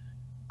like,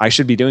 I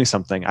should be doing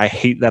something. I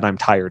hate that I'm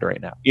tired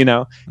right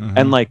now,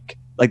 and like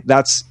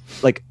that's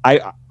like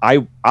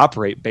I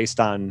operate based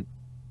on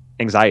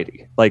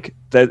anxiety. Like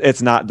that,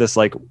 it's not this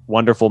like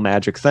wonderful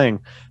magic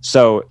thing.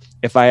 So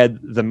if I had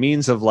the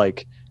means of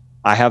like,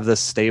 I have this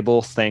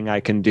stable thing I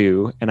can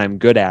do and I'm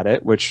good at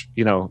it, which,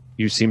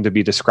 you seem to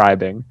be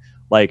describing,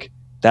 like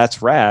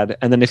that's rad.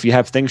 And then if you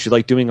have things you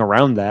like doing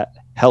around that,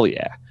 hell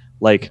yeah.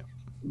 Like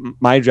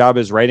my job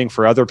is writing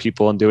for other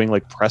people and doing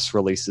like press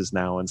releases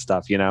now and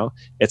stuff,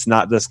 it's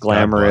not this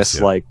glamorous,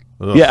 like,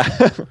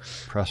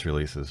 press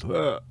releases.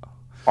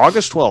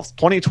 August 12th,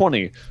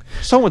 2020,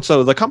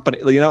 so-and-so, the company,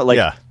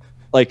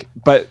 like,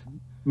 but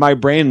my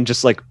brain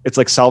just like, it's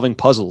like solving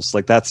puzzles.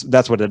 Like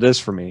that's what it is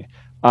for me.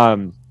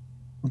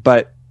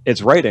 But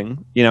it's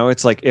writing,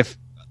 it's like if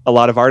a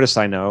lot of artists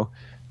I know,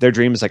 their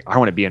dream is like, I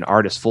want to be an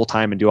artist full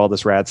time and do all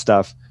this rad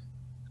stuff.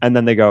 And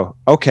then they go,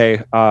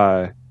 okay,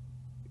 I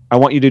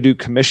want you to do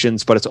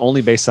commissions, but it's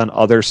only based on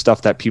other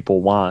stuff that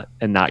people want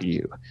and not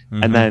you.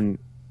 Mm-hmm. And then,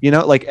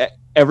 like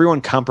everyone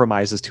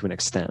compromises to an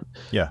extent.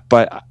 Yeah.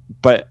 But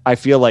I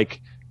feel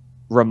like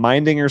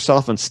reminding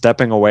yourself and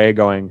stepping away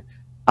going,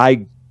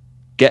 I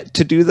get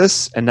to do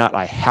this and not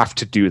I have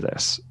to do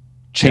this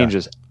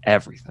changes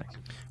everything.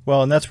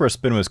 Well, and that's where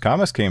Spinwhiz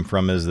Comics came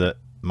from, is that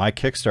my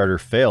Kickstarter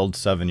failed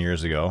 7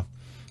 years ago,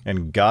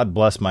 and God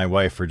bless my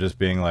wife for just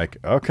being like,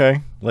 okay,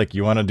 like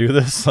you want to do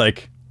this?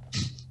 Like,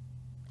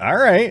 all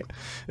right.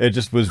 It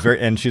just was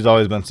and she's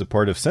always been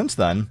supportive since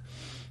then.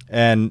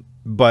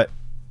 But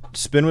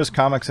Spinwhiz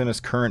Comics in its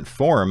current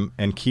form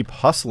and keep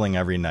hustling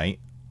every night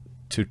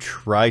to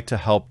try to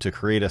help to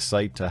create a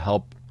site to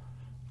help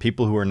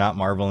people who are not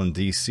Marvel and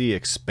DC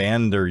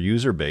expand their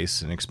user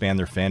base and expand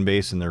their fan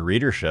base and their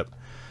readership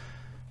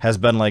has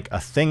been like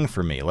a thing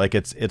for me. Like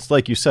it's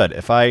like you said,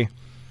 if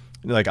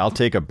I'll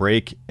take a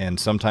break and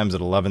sometimes at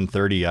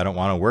 11:30 I don't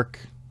want to work.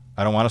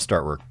 I don't want to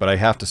start work, but I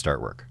have to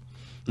start work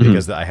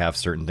because I have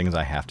certain things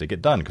I have to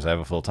get done because I have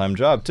a full-time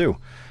job too.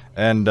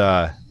 And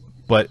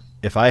but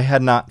if I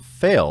had not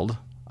failed,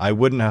 I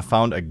wouldn't have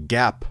found a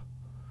gap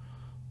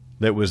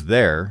that was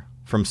there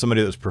from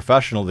somebody that was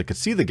professional that could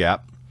see the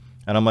gap.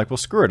 And I'm like, well,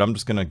 screw it. I'm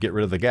just going to get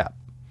rid of the gap.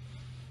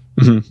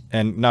 Mm-hmm.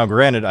 And now,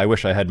 granted, I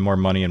wish I had more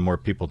money and more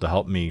people to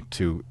help me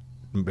to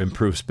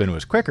improve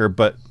Spinwhiz quicker,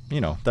 but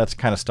that's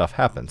kind of stuff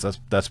happens.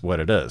 That's what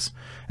it is,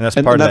 and that's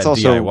part of that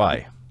also,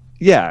 DIY.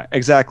 Yeah,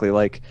 exactly.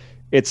 Like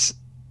it's,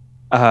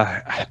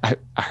 I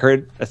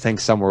heard a thing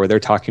somewhere where they're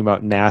talking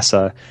about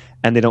NASA,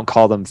 and they don't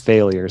call them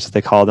failures;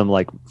 they call them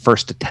like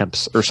first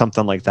attempts or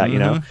something like that.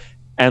 Mm-hmm.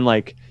 And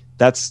like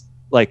that's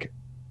like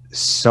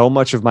so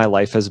much of my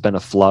life has been a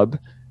flub.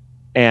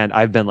 And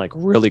I've been like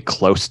really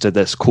close to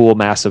this cool,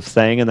 massive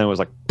thing. And then it was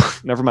like,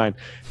 never mind.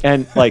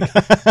 And like,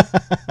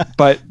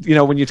 but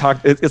when you talk,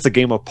 it's a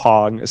game of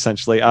Pong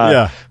essentially.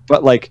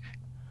 But like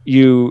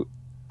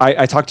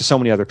I talk to so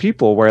many other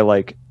people where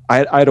like,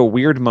 I had a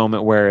weird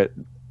moment where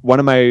one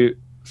of my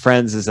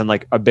friends is in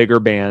like a bigger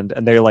band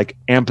and they're like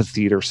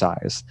amphitheater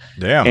size.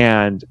 Damn.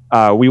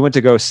 And we went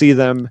to go see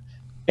them.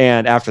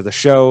 And after the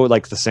show,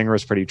 like the singer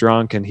was pretty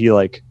drunk and he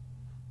like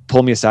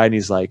pulled me aside and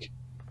he's like,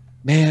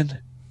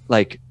 man,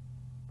 like,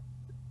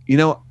 you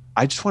know,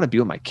 I just want to be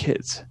with my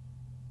kids.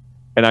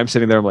 And I'm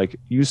sitting there, I'm like,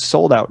 you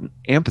sold out an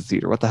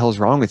amphitheater. What the hell is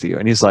wrong with you?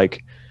 And he's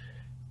like,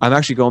 I'm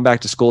actually going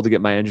back to school to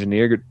get my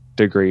engineer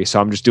degree. So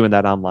I'm just doing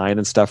that online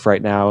and stuff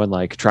right now. And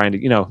like trying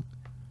to, you know,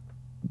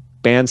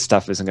 band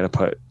stuff isn't going to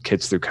put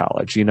kids through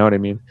college. You know what I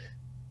mean?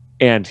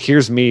 And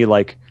here's me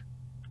like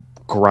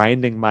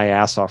grinding my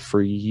ass off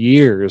for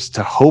years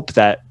to hope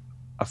that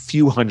a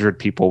few hundred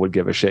people would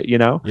give a shit, you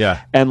know?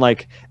 Yeah. And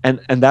like, and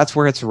that's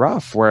where it's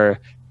rough, where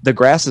the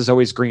grass is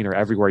always greener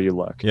everywhere you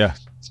look. Yeah.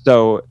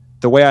 So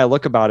the way I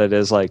look about it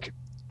is like,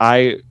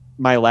 my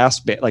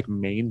last like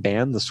main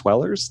band, the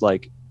Swellers,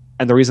 like,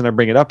 and the reason I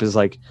bring it up is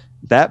like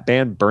that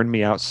band burned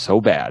me out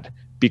so bad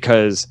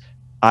because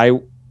I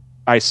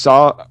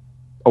saw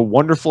a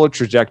wonderful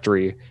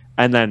trajectory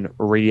and then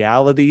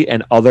reality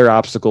and other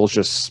obstacles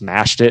just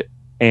smashed it.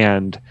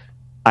 And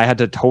I had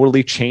to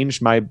totally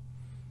change my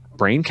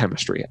brain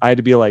chemistry. I had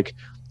to be like,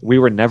 we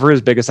were never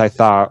as big as I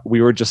thought.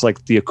 We were just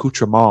like the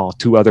accoutrement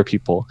to other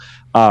people.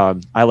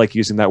 I like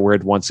using that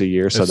word once a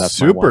year. So that's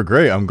super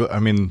great. I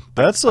mean,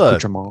 that's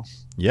accoutrement.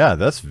 Yeah,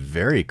 that's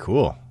very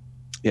cool.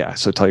 Yeah.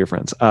 So tell your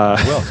friends.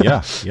 Well,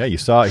 yeah. Yeah. You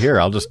saw it here.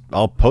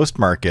 I'll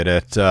postmark it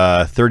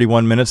at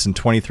 31 minutes and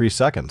 23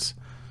 seconds.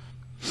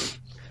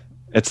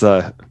 It's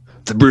the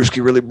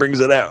brewski really brings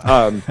it out.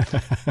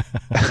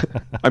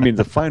 I mean,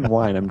 the fine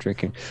wine I'm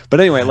drinking. But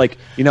anyway, like,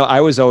 you know,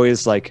 I was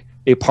always like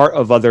a part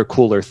of other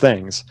cooler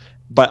things,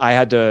 but I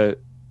had to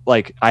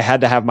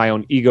have my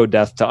own ego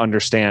death to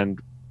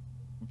understand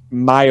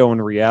my own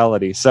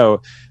reality.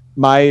 So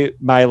my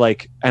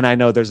like, and I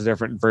know there's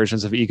different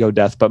versions of ego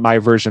death, but my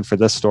version for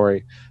this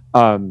story,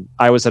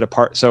 I was at a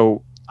part.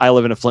 So I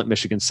live in a Flint,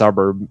 Michigan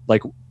suburb.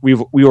 Like we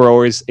were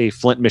always a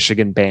Flint,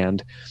 Michigan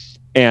band.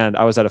 And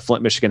I was at a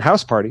Flint, Michigan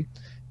house party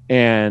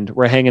and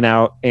we're hanging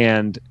out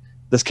and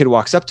this kid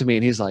walks up to me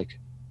and he's like,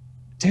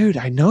 dude,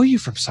 I know you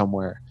from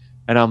somewhere.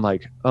 And I'm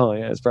like, oh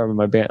yeah, it's probably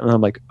my band. And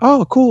I'm like,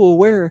 oh, cool.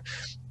 Where?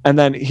 And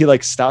then he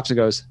like stops and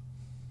goes,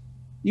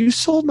 you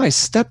sold my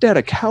stepdad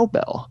a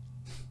cowbell.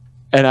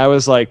 And I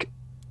was like,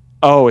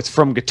 oh, it's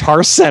from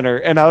Guitar Center.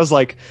 And I was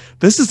like,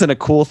 this isn't a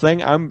cool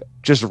thing. I'm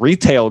just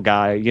retail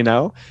guy, you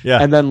know? Yeah.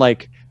 And then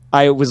like,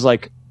 I was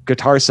like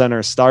Guitar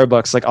Center,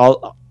 Starbucks, like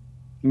all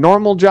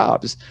normal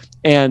jobs.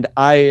 And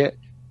I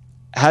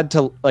had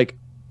to like,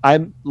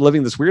 I'm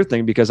living this weird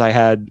thing because I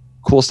had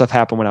cool stuff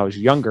happen when I was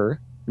younger.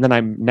 And then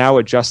I'm now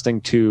adjusting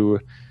to,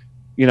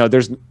 you know,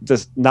 there's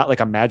this not like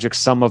a magic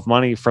sum of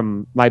money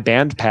from my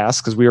band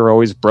past because we were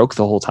always broke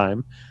the whole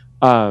time.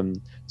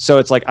 So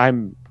it's like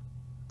I'm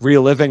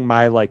reliving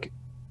my like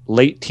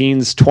late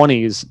teens,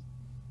 20s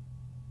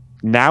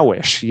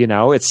nowish, you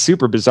know, it's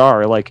super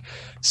bizarre. Like,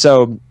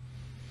 so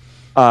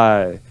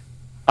I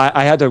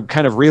had to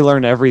kind of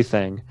relearn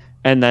everything.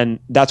 And then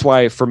that's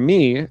why for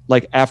me,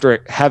 like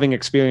after having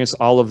experienced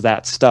all of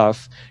that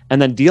stuff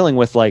and then dealing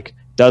with like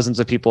dozens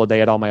of people a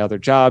day at all my other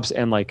jobs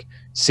and like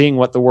seeing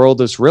what the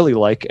world is really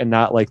like and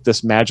not like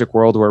this magic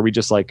world where we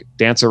just like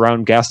dance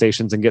around gas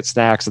stations and get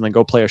snacks and then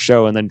go play a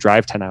show and then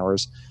drive 10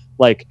 hours.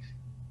 Like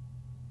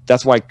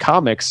that's why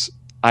comics,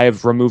 I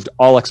have removed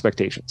all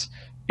expectations.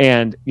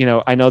 And, you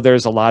know, I know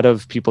there's a lot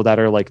of people that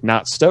are like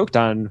not stoked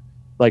on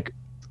like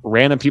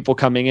random people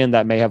coming in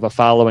that may have a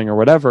following or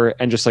whatever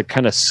and just like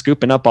kind of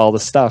scooping up all the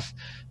stuff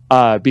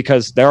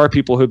because there are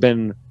people who've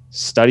been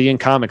studying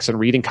comics and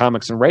reading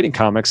comics and writing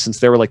comics since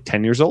they were like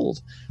 10 years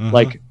old. Mm-hmm.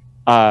 Like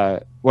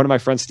one of my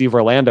friends, Steve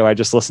Orlando, I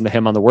just listened to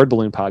him on the Word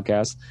Balloon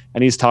podcast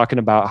and he's talking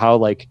about how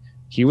like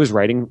he was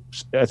writing,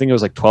 I think it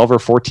was like 12 or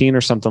 14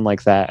 or something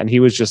like that. And he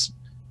was just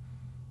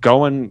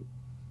going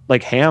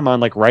like ham on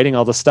like writing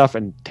all the stuff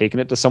and taking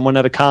it to someone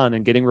at a con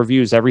and getting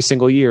reviews every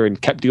single year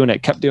and kept doing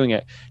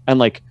it and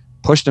like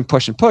pushed and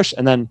pushed and pushed.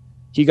 And then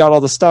he got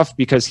all the stuff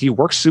because he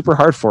works super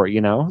hard for it,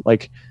 you know,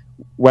 like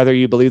whether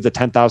you believe the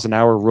 10,000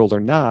 hour rule or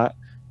not,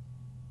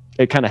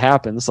 it kind of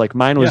happens. Like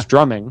mine was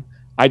drumming.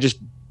 I just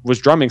was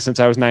drumming since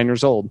I was 9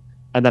 years old.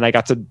 And then I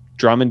got to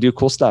drum and do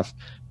cool stuff.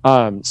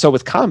 So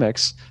with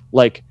comics,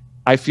 like,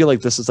 I feel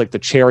like this is like the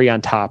cherry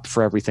on top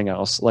for everything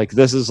else. Like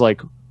this is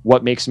like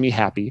what makes me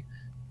happy.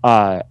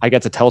 I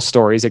get to tell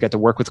stories. I get to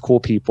work with cool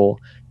people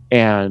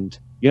and,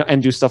 you know,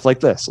 and do stuff like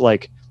this.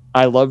 Like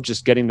I love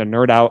just getting to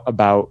nerd out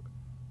about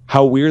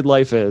how weird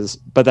life is,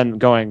 but then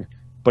going,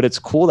 but it's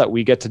cool that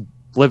we get to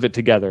live it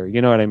together.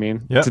 You know what I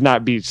mean? Yep. To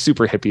not be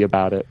super hippie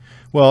about it.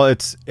 Well,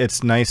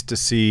 it's nice to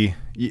see,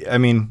 I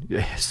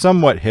mean,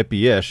 somewhat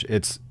hippie-ish.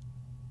 It's,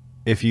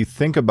 if you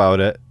think about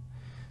it,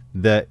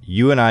 that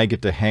you and I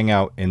get to hang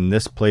out in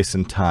this place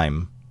and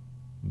time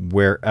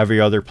where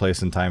every other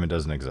place and time it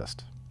doesn't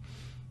exist.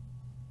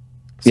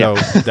 So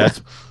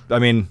that's, I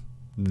mean,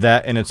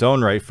 that in its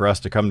own right for us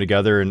to come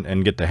together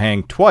and get to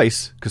hang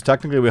twice, because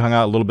technically we hung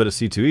out a little bit of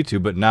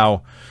C2E2, but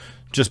now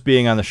just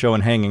being on the show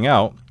and hanging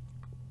out,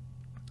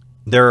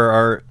 there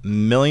are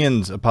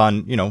millions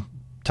upon,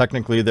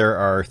 technically there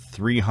are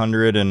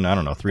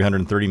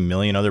 330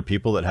 million other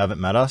people that haven't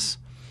met us,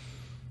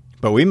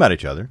 but we met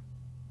each other.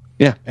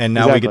 Yeah. And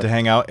now we get to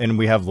hang out and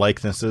we have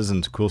likenesses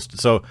and cool stuff.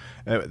 So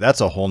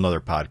that's a whole nother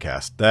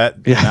podcast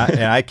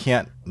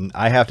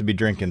I have to be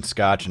drinking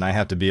scotch and I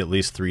have to be at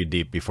least 3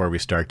 deep before we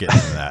start getting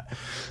into that.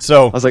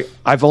 So I was like,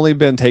 I've only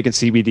been taking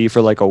CBD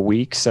for like a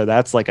week. So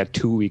that's like a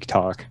 2-week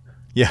talk.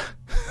 Yeah.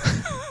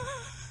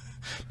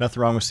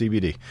 Nothing wrong with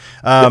CBD.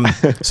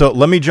 So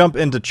let me jump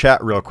into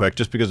chat real quick,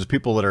 just because there's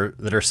people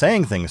that are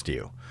saying things to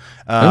you.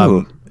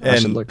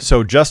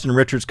 So Justin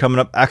Richards coming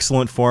up,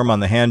 excellent form on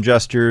the hand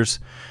gestures.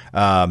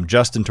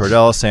 Justin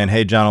Tordella saying,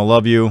 "Hey Jono,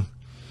 love you."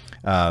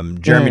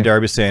 Jeremy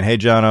Darby saying, "Hey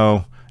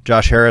Jono."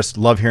 Josh Harris,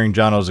 love hearing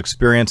Jono's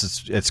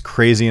experience. It's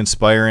crazy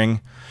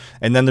inspiring.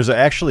 And then there's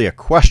actually a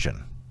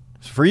question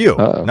for you,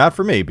 not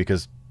for me,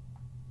 because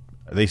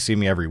they see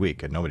me every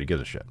week and nobody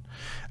gives a shit.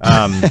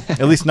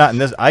 At least not in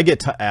this. I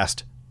get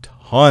asked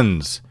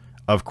tons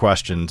of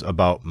questions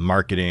about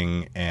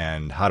marketing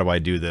and how do I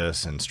do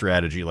this and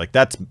strategy. Like,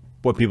 that's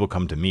what people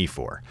come to me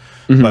for.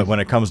 Mm-hmm. But when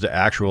it comes to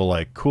actual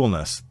like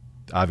coolness,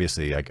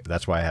 obviously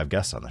that's why I have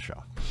guests on the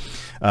show.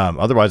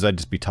 Otherwise I'd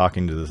just be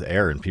talking to the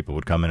air and people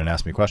would come in and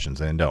ask me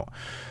questions and don't.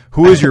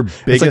 Who is your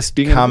biggest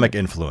comic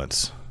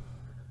influence?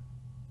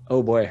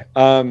 Oh boy.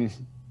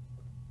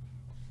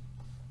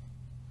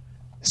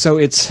 So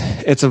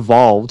it's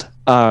evolved.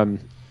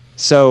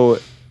 So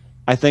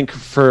I think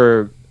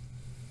for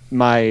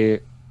my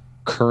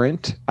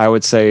current, I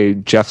would say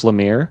Jeff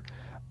Lemire.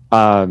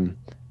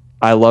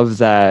 I love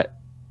that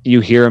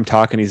you hear him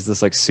talk and he's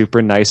this like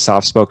super nice,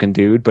 soft-spoken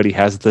dude, but he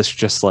has this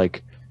just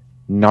like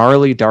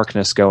gnarly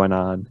darkness going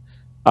on.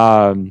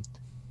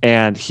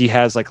 And he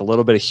has like a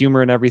little bit of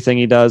humor in everything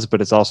he does,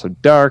 but it's also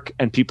dark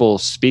and people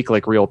speak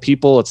like real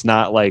people. It's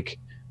not like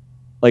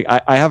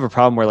I have a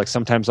problem where like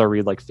sometimes I'll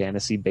read like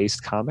fantasy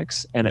based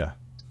comics and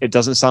it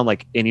doesn't sound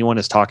like anyone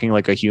is talking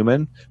like a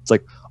human. It's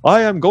like,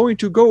 I am going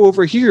to go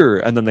over here.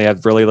 And then they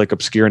have really like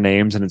obscure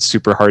names and it's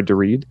super hard to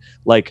read.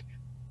 Like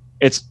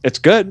it's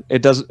good.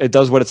 It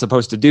does what it's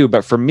supposed to do.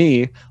 But for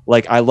me,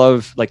 like I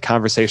love like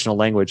conversational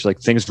language,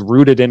 like things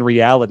rooted in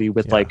reality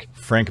with like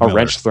Frank a Miller.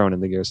 wrench thrown in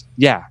the gears.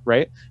 Yeah.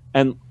 Right.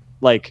 And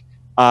like,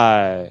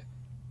 I'd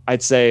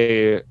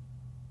say,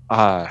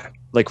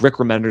 like Rick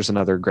Remender's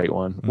another great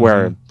one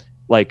where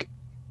like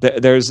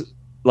there's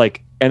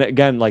like, and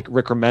again, like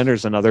Rick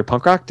Remender's another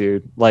punk rock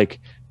dude. Like,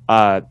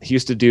 he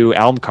used to do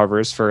album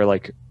covers for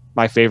like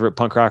my favorite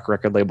punk rock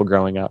record label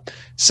growing up.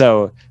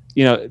 So,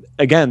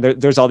 again,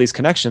 there's all these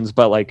connections,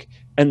 but like,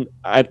 and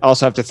I'd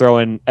also have to throw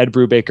in Ed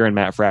Brubaker and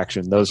Matt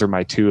Fraction. Those are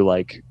my two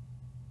like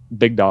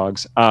big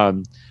dogs.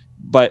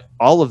 But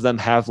all of them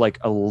have like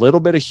a little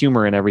bit of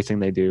humor in everything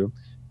they do.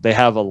 They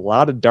have a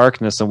lot of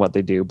darkness in what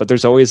they do, but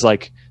there's always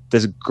like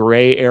this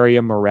gray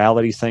area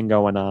morality thing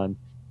going on.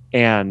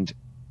 And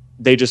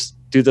they just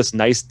do this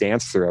nice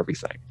dance through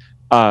everything.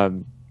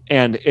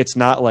 And it's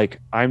not like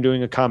I'm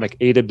doing a comic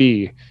A to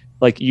B.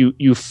 Like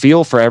you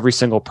feel for every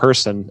single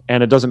person,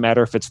 and it doesn't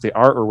matter if it's the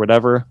art or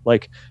whatever.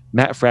 Like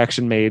Matt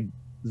Fraction made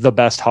the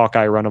best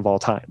Hawkeye run of all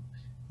time,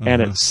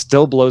 and it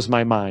still blows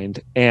my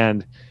mind.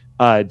 And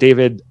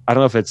David, I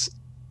don't know if it's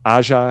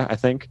Aja, I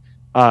think.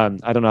 I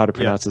don't know how to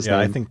pronounce his name.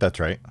 I think that's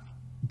right.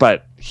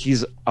 But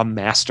he's a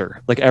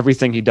master. Like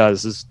everything he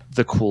does is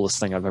the coolest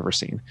thing I've ever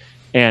seen.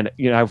 And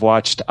I've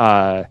watched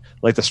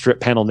like the Strip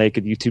Panel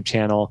Naked YouTube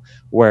channel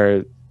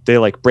where they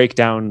like break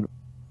down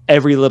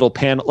every little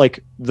panel.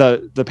 Like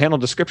the panel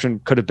description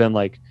could have been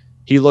like,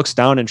 he looks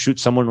down and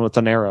shoots someone with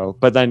an arrow,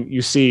 but then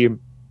you see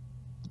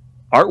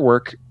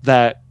artwork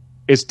that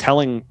is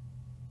telling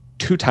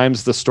 2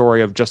 times the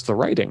story of just the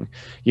writing,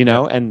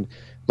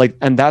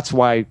 and that's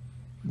why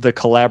the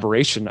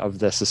collaboration of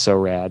this is so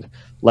rad.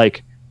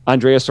 Like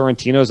Andrea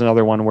Sorrentino is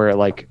another one where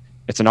like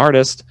it's an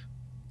artist,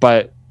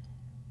 but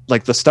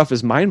like the stuff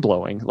is mind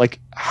blowing. Like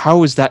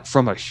how is that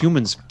from a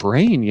human's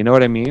brain? You know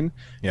what I mean?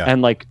 Yeah.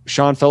 And like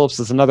Sean Phillips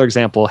is another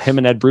example. Him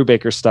and Ed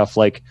Brubaker stuff.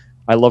 Like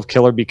I love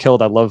Kill or Be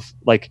Killed. I love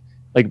like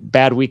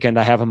Bad Weekend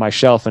I have on my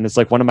shelf. And it's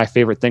like one of my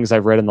favorite things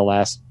I've read in the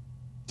last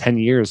 10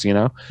 years,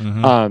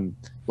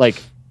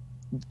 like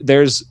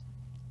there's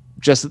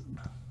just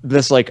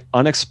this like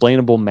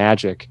unexplainable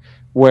magic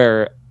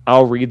where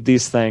I'll read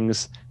these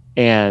things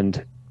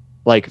and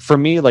like for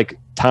me, like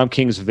Tom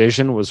King's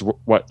vision was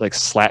what like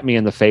slapped me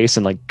in the face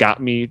and like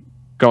got me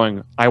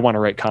going, I want to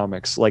write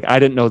comics. Like I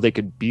didn't know they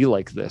could be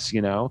like this,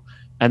 And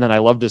then I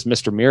loved his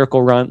Mr.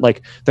 Miracle run.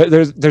 Like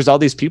there's all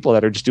these people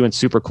that are just doing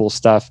super cool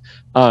stuff.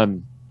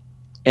 And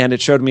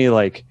it showed me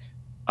like,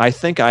 I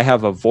think I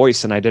have a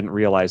voice and I didn't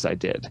realize I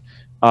did.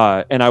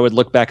 And I would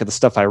look back at the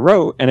stuff I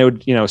wrote and it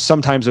would,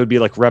 sometimes it would be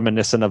like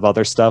reminiscent of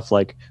other stuff.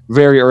 Like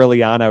very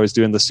early on, I was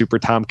doing the super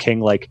Tom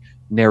King, like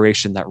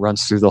narration that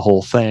runs through the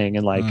whole thing.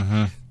 And like,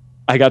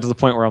 I got to the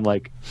point where I'm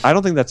like, I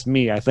don't think that's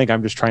me. I think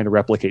I'm just trying to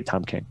replicate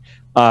Tom King.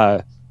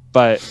 But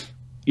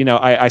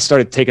I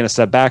started taking a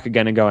step back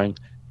again and going,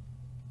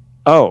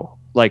 oh,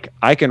 like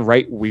I can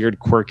write weird,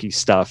 quirky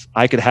stuff.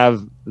 I could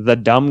have the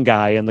dumb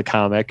guy in the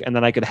comic, and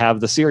then I could have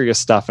the serious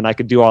stuff, and I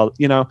could do all,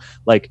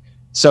 like,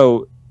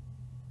 so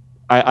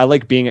I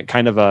like being at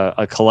kind of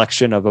a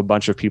collection of a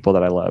bunch of people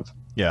that I love.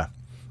 Yeah.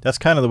 That's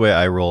kind of the way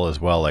I roll as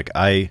well. Like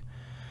I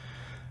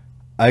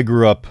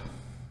grew up,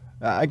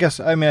 I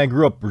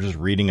grew up just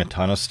reading a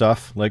ton of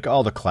stuff, like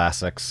all the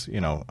classics,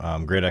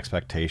 Great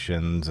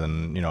Expectations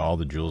and, all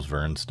the Jules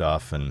Verne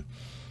stuff. And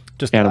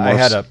just, Animals. I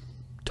had a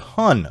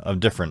ton of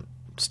different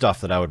stuff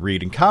that I would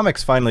read. And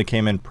comics finally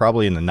came in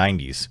probably in the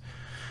 90s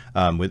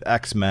with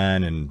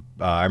X-Men. And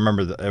I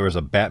remember there was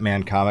a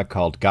Batman comic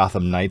called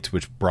Gotham Knights,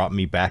 which brought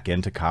me back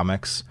into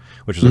comics,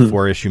 which was a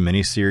 4-issue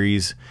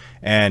miniseries.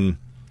 And,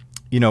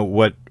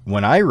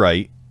 when I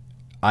write,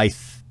 I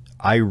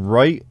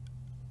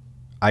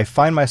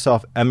find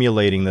myself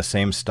emulating the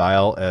same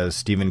style as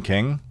Stephen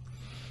King,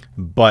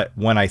 but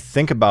when I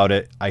think about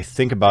it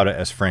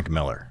as Frank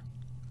Miller.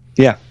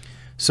 Yeah.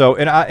 So,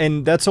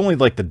 and that's only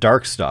like the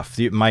dark stuff.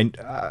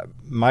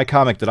 My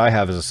comic that I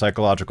have is a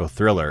psychological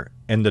thriller,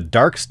 and the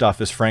dark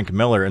stuff is Frank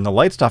Miller, and the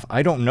light stuff,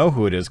 I don't know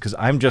who it is because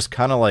I'm just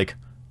kind of like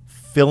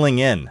filling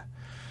in,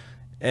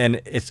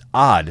 and it's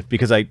odd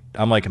because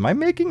I'm like, am I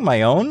making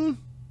my own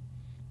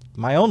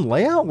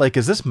layout? Like,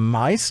 is this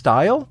my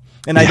style?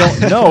 And I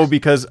don't know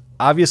because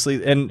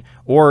obviously,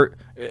 or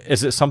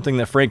is it something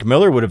that Frank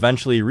Miller would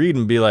eventually read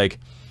and be like,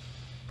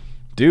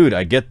 dude,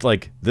 I get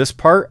like this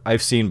part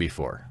I've seen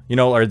before,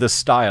 or this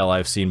style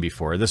I've seen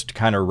before, this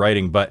kind of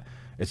writing, but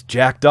it's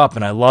jacked up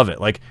and I love it.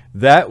 Like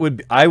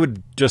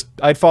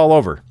I'd fall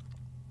over.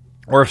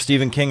 Or if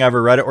Stephen King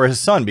ever read it, or his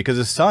son, because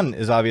his son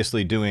is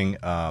obviously doing,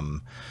 Job.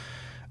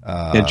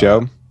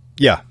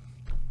 Yeah.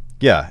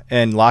 Yeah.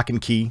 And Lock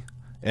and Key.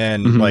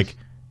 And like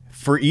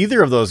for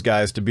either of those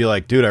guys to be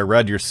like, dude, I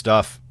read your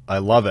stuff, I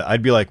love it,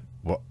 I'd be like,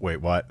 wait,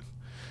 what?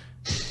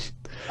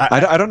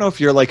 I don't know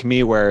if you're like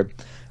me where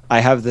I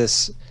have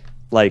this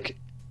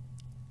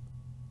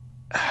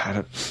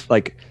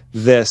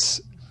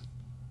this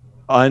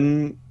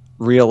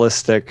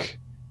unrealistic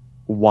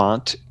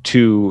want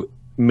to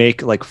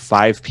make like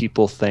 5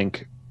 people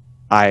think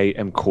I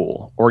am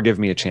cool or give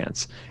me a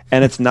chance.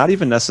 And it's not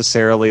even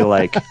necessarily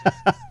like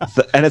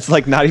and it's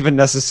like not even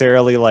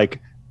necessarily like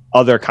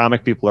other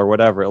comic people or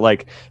whatever.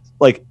 Like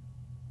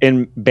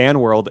in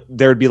band world,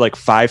 there would be like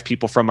 5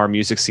 people from our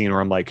music scene where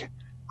I'm like,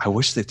 I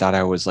wish they thought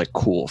I was like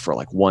cool for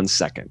like 1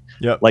 second.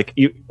 Yeah. Like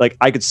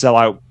I could sell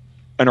out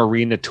an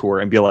arena tour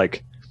and be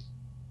like,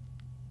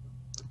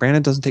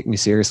 Brandon doesn't take me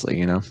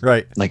seriously,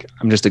 Right. Like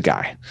I'm just a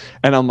guy.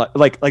 And I'm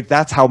like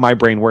that's how my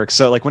brain works.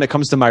 So like when it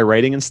comes to my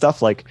writing and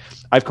stuff, like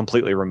I've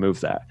completely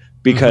removed that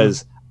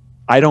because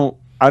I don't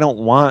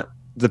want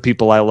the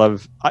people I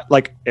love,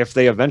 like if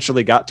they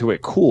eventually got to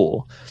it,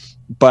 cool,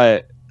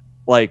 but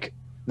like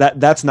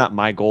that's not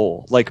my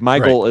goal. Like my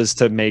goal is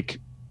to make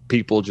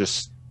people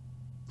just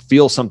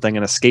feel something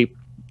and escape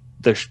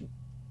the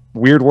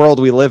weird world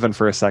we live in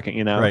for a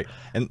second, Right.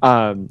 And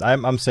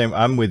I'm saying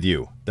I'm with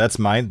you. That's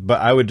mine.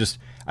 But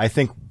I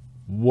think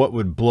what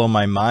would blow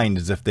my mind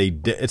is if they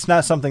did. It's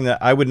not something that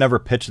I would never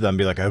pitch them.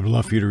 Be like, I would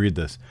love for you to read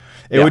this.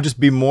 It would just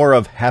be more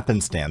of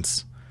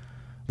happenstance.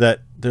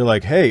 That they're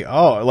like, hey,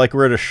 like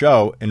we're at a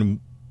show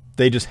and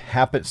they just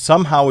happen.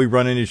 Somehow we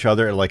run into each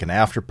other at like an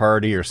after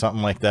party or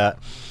something like that.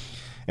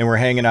 And we're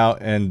hanging out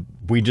and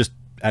we just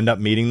end up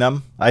meeting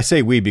them. I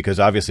say we because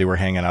obviously we're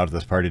hanging out at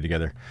this party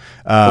together.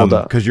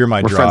 Because you're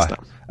my draw.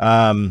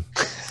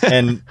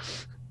 And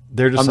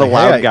they're just I'm the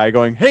loud guy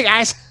going, hey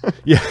guys.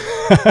 Yeah.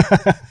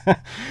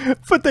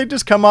 But they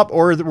just come up,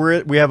 or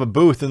we have a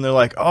booth and they're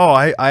like, oh,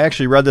 I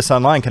actually read this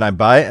online. Can I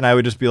buy it? And I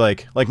would just be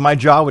like my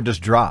jaw would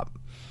just drop.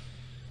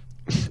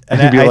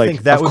 And I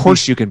think that of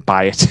course you can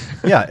buy it.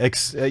 Yeah,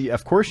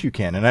 of course you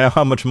can. And I know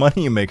how much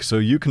money you make, so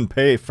you can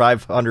pay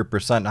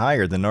 500%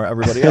 higher than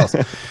everybody else.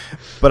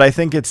 But I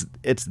think it's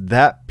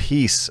that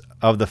piece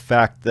of the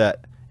fact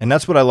that, and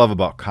that's what I love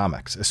about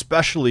comics,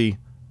 especially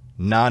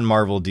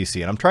non-Marvel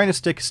DC. And I'm trying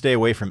to stay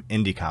away from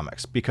indie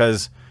comics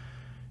because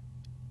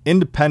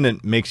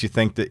independent makes you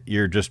think that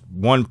you're just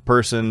one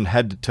person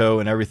head to toe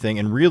and everything.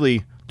 And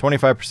really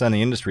 25% of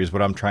the industry is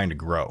what I'm trying to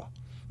grow.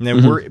 And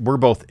then we're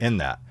both in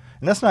that.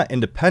 And that's not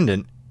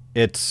independent.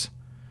 It's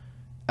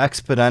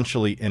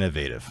exponentially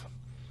innovative.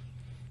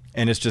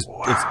 And it's just,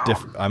 it's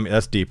different. I mean,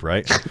 that's deep,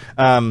 right?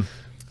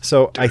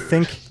 So I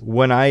think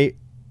when I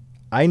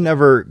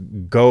never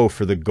go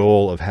for the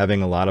goal of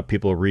having a lot of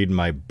people read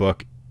my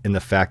book in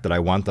the fact that I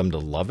want them to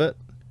love it.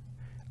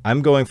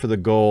 I'm going for the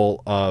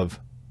goal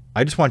of,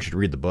 I just want you to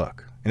read the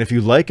book. And if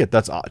you like it,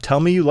 tell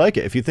me you like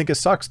it. If you think it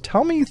sucks,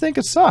 tell me you think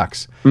it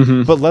sucks.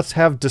 But let's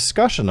have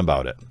discussion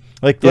about it.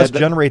 Like, let's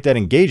generate that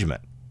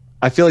engagement.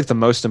 I feel like the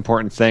most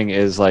important thing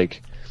is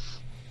like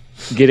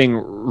getting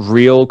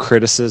real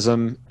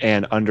criticism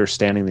and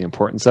understanding the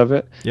importance of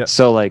it. Yep.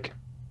 So like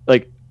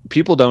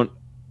people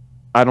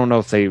I don't know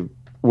if they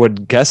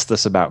would guess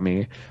this about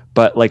me,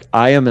 but like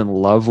I am in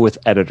love with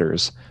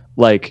editors.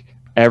 Like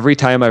every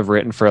time I've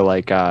written for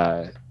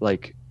I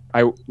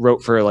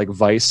wrote for like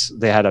Vice,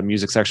 they had a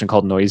music section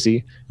called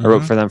Noisy. I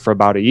wrote for them for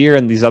about a year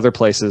and these other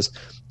places.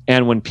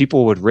 And when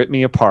people would rip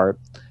me apart,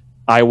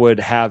 I would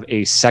have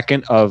a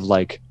second of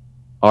like,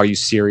 are you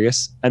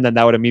serious? And then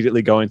that would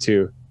immediately go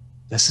into,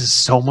 this is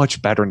so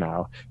much better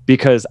now,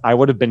 because I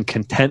would have been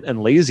content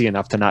and lazy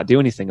enough to not do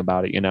anything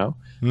about it, you know?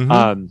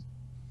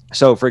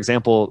 So for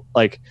example,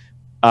 like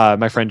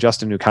my friend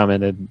Justin, who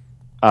commented,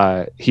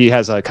 he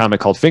has a comic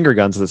called Finger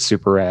Guns that's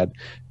super rad.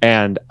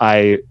 And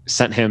I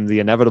sent him the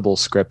Inevitable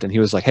script, and he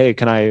was like, hey,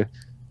 can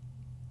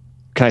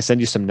I send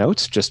you some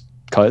notes just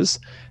cause?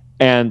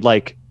 And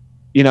like,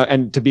 you know,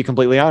 and to be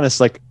completely honest,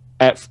 like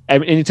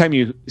anytime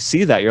you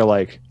see that, you're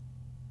like,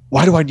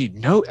 why do I need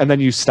note? And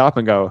then you stop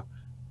and go,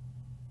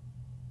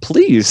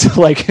 please,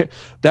 like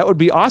that would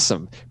be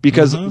awesome,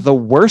 because the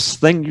worst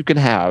thing you can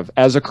have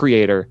as a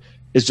creator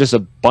is just a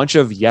bunch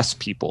of yes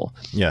people.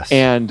 Yes.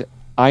 And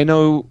I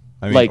know,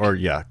 I mean, like, or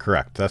yeah,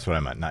 correct. That's what I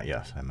meant. Not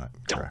yes. I meant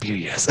correct. Don't be a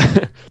yes.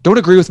 Don't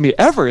agree with me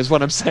ever is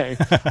what I'm saying.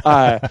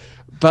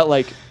 But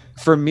like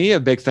for me, a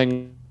big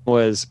thing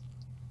was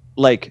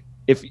like,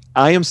 if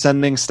I am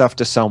sending stuff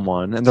to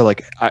someone and they're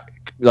like,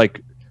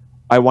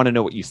 I want to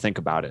know what you think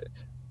about it.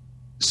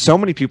 So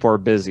many people are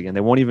busy and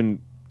they won't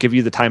even give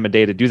you the time of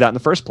day to do that in the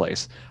first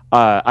place.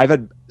 I've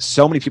had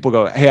so many people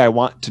go, hey, I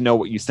want to know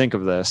what you think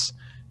of this.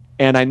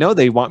 And I know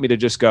they want me to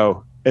just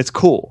go, it's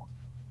cool.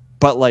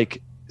 But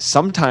like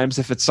sometimes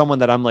if it's someone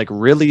that I'm like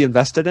really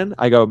invested in,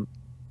 I go,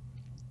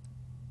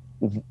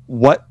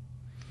 what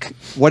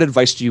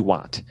advice do you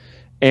want?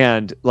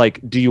 And like,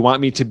 do you want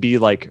me to be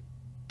like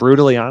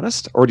brutally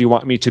honest, or do you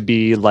want me to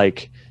be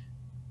like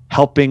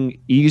helping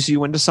ease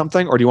you into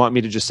something, or do you want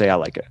me to just say I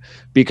like it?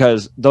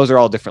 Because those are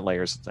all different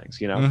layers of things,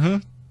 you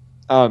know?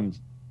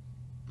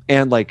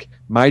 And like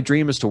my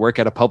dream is to work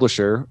at a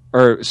publisher,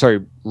 or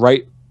sorry,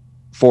 write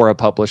for a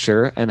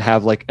publisher and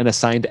have like an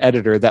assigned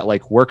editor that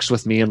like works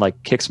with me and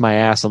like kicks my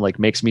ass and like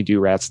makes me do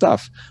rad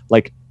stuff.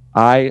 Like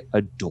I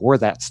adore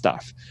that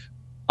stuff.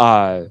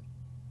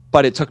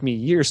 But it took me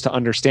years to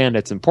understand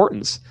its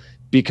importance,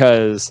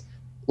 because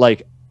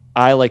like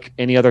I, like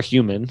any other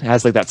human,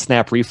 has like that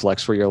snap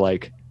reflex where you're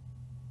like,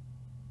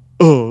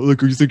 oh,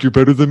 like, you think you're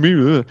better than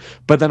me?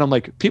 But then I'm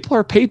like, people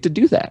are paid to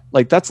do that.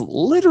 Like that's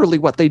literally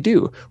what they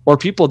do. Or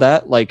people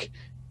that like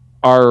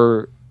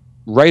are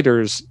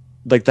writers,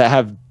 like that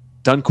have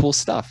done cool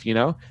stuff, you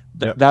know?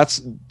 Yep.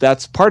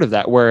 That's part of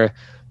that, where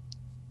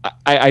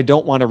I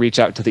don't want to reach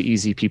out to the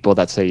easy people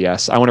that say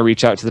yes. I want to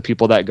reach out to the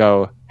people that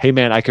go, hey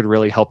man, I could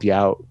really help you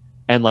out.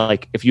 And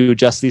like, if you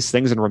adjust these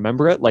things and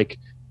remember it, like,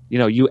 you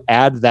know, you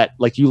add that,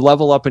 like you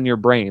level up in your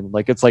brain.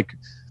 Like, it's like,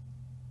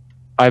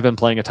 I've been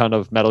playing a ton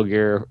of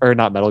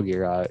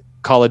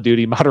Call of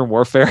Duty Modern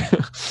Warfare.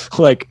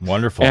 Like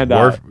wonderful. And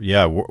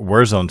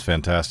Warzone's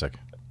fantastic.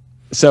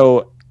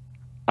 So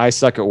I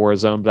suck at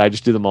Warzone, but I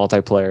just do the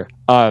multiplayer.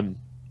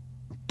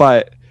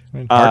 But I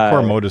mean,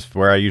 hardcore mode is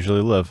where I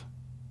usually live.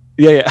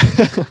 Yeah.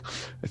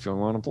 If you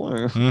want to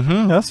play,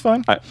 that's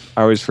fine. I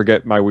always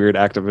forget my weird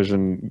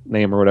Activision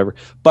name or whatever.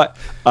 But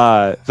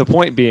the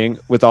point being,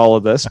 with all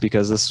of this,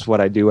 because this is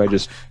what I do, I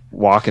just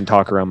walk and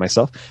talk around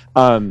myself.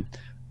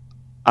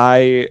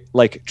 I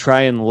like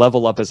try and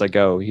level up as I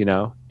go, you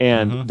know.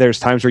 And there's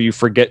times where you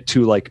forget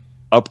to like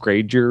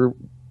upgrade your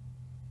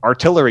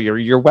artillery or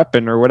your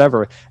weapon or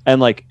whatever. And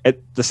like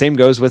the same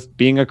goes with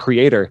being a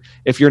creator.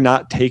 If you're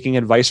not taking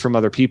advice from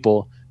other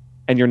people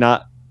and you're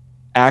not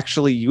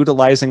actually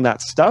utilizing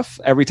that stuff,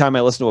 every time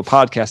I listen to a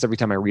podcast, every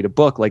time I read a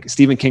book, like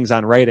Stephen King's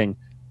On Writing,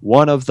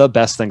 one of the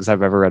best things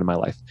I've ever read in my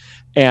life.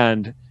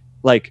 And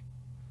like,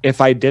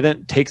 if I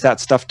didn't take that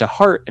stuff to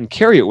heart and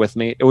carry it with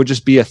me, it would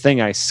just be a thing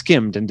I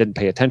skimmed and didn't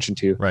pay attention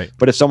to. Right.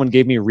 But if someone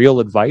gave me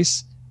real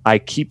advice, I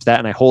keep that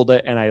and I hold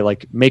it and I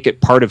like make it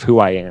part of who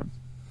I am.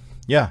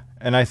 Yeah.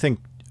 And I think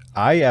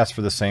I ask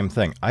for the same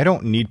thing. I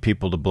don't need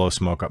people to blow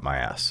smoke up my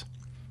ass.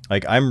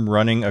 Like, I'm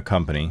running a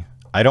company.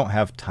 I don't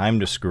have time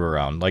to screw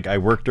around. Like, I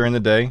work during the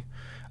day.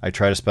 I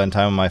try to spend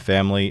time with my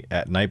family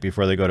at night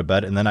before they go to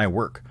bed, and then I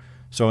work.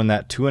 So in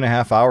that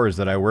 2.5 hours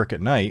that I work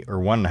at night, or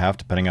 1.5,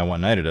 depending on what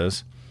night it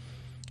is,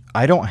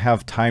 I don't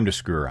have time to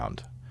screw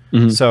around.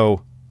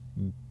 So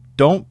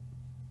don't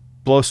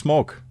blow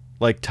smoke.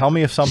 Like, tell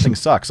me if something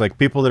sucks. Like,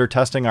 people that are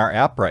testing our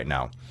app right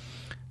now,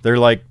 they're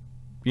like,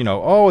 you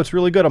know, oh, it's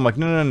really good. I'm like,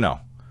 no.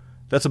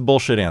 That's a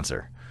bullshit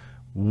answer.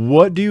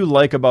 What do you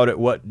like about it?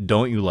 What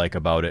don't you like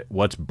about it?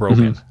 What's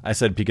broken? I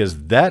said,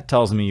 because that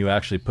tells me you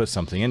actually put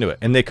something into it.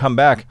 And they come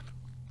back,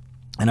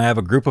 and I have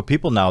a group of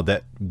people now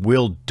that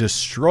will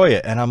destroy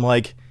it. And I'm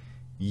like,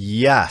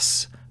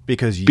 yes,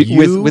 because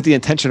with the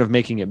intention of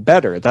making it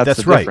better.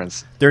 That's the right.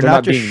 difference. They're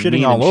not just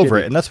shitting all over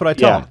it. And that's what I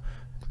tell them.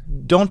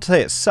 Don't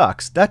say it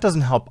sucks. That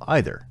doesn't help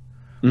either.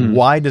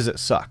 Why does it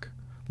suck?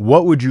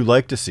 What would you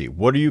like to see?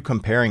 What are you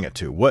comparing it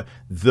to? What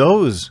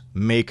those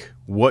make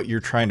what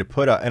you're trying to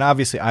put out. And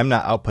obviously I'm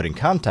not outputting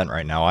content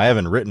right now. I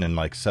haven't written in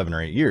like 7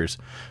 or 8 years,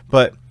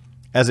 but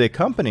as a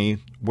company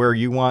where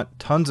you want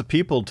tons of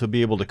people to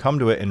be able to come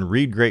to it and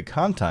read great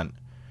content,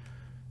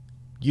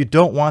 you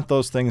don't want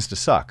those things to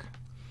suck.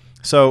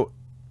 So,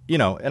 you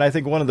know, and I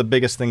think one of the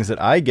biggest things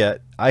that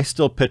I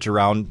still pitch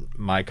around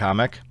my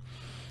comic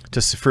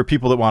for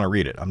people that want to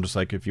read it. I'm just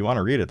like, if you want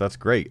to read it, that's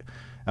great.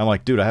 I'm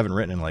like, dude, I haven't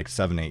written in like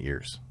 7-8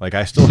 years. Like,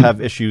 I still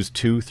have issues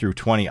 2 through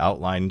 20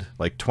 outlined.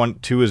 Like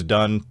 2 is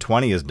done,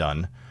 20 is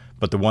done,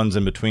 but the ones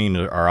in between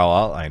are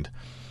all outlined.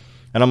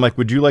 And I'm like,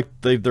 would you like?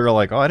 They're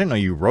like, oh, I didn't know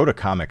you wrote a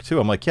comic too.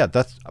 I'm like, yeah,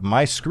 that's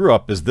my screw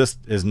up.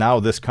 Is now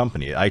this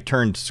company? I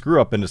turned screw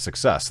up into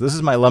success. This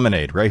is my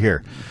lemonade right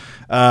here.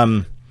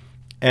 And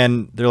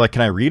they're like,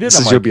 can I read it? This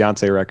is your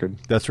Beyonce record.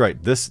 That's right.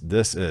 This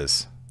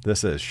is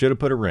should have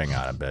put a ring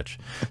on it, bitch.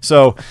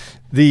 So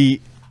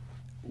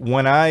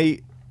when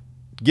I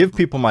give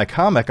people my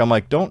comic, I'm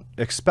like, don't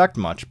expect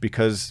much,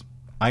 because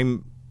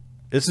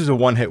this is a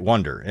one-hit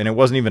wonder, and it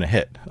wasn't even a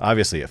hit.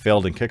 Obviously, it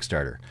failed in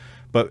Kickstarter.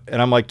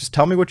 And I'm like, just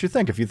tell me what you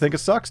think. If you think it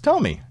sucks, tell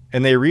me.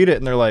 And they read it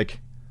and they're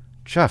like,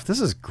 Jeff, this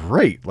is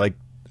great. Like,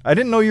 I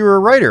didn't know you were a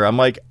writer. I'm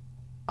like,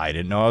 I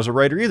didn't know I was a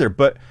writer either.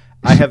 But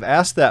I have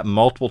asked that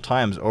multiple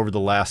times over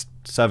the last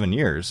 7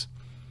 years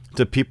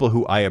to people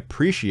who I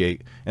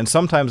appreciate. And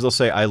sometimes they'll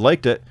say, I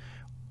liked it.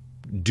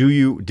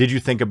 Did you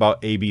think about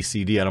A, B,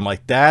 C, D? And I'm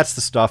like, that's the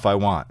stuff I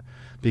want.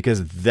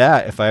 Because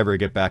that, if I ever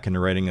get back into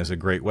writing, is a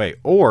great way.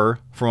 Or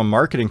from a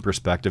marketing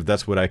perspective,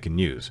 that's what I can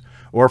use.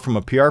 Or from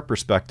a PR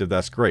perspective,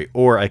 that's great.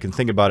 Or I can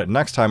think about it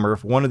next time. Or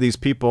if one of these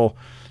people,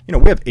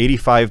 we have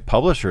 85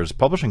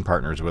 publishing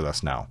partners with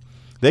us now.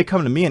 They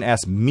come to me and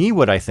ask me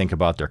what I think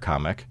about their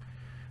comic.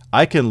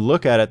 I can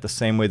look at it the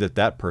same way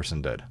that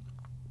person did.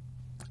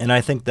 And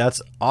I think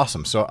that's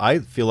awesome. So I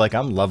feel like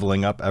I'm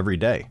leveling up every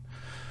day.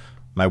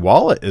 My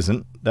wallet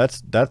isn't.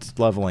 That's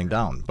leveling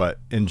down. But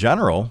in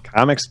general,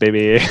 comics,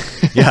 baby.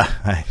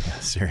 yeah,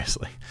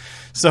 seriously.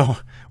 So,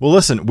 well,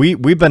 listen,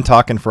 we've been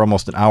talking for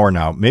almost an hour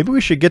now. Maybe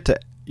we should get to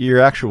your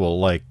actual,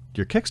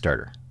 your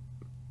Kickstarter.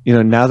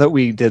 Now that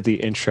we did the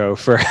intro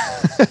for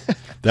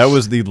that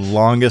was the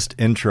longest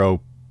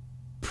intro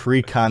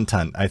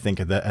pre-content I think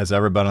that has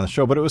ever been on the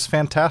show, but it was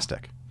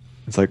fantastic.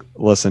 It's like,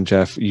 listen,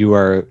 Jeff, you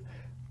are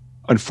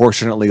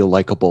unfortunately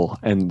likable,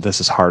 and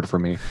this is hard for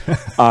me.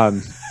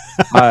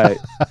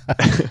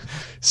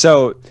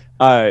 So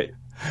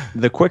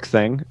the quick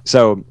thing.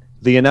 So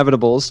the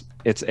Inevitables,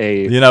 it's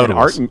an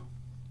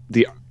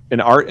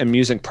art and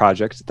music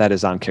project that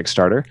is on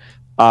Kickstarter.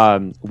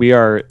 We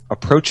are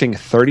approaching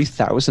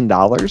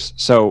 $30,000.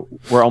 So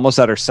we're almost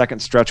at our second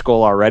stretch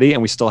goal already,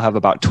 and we still have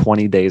about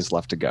 20 days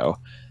left to go.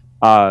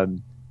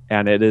 And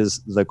it is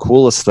the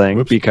coolest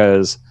thing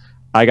because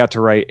I got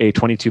to write a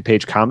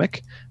 22-page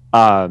comic.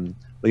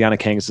 Liana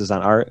Kangas is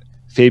on art.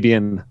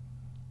 Fabian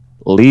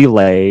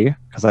Lele,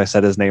 because I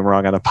said his name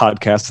wrong on a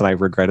podcast and I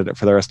regretted it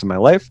for the rest of my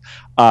life,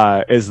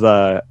 is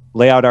the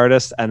layout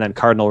artist, and then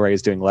Cardinal Ray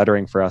is doing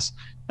lettering for us.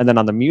 And then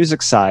on the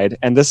music side,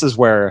 and this is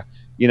where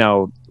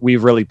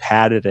we've really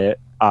padded it.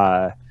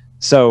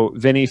 So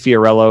Vinny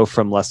Fiorello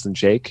from Less Than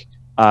Jake,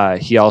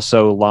 he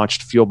also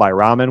launched Fuel by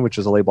Ramen, which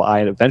is a label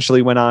I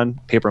eventually went on.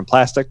 Paper and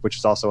Plastic, which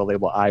is also a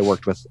label I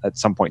worked with at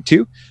some point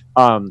too.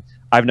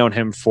 I've known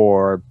him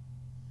for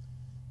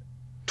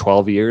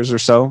 12 years or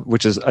so,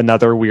 which is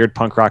another weird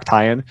punk rock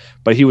tie-in.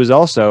 But he was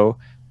also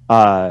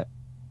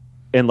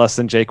in Less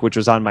Than Jake, which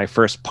was on my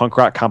first punk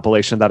rock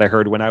compilation that I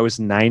heard when I was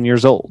 9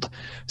 years old.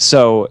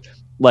 So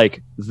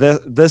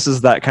this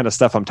is that kind of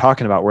stuff I'm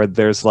talking about, where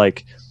there's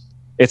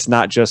it's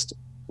not just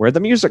we're the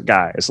music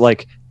guys.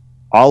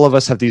 All of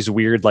us have these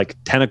weird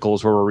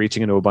tentacles where we're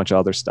reaching into a bunch of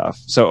other stuff.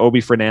 So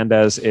Obi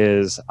Fernandez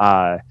is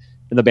in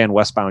the band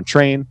Westbound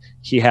Train.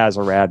 He has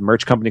a rad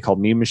merch company called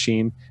Meme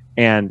Machine,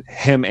 and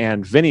him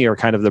and Vinny are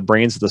kind of the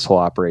brains of this whole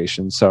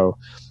operation. So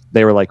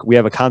they were like, we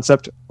have a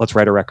concept, let's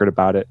write a record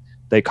about it.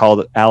 They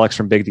called Alex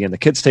from Big D and the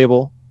Kids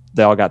Table.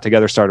 They all got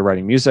together, started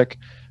writing music.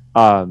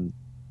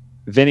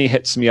 Vinny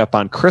hits me up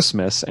on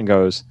Christmas and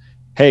goes,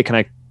 hey, can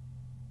I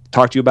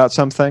talk to you about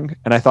something?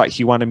 And I thought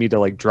he wanted me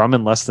to drum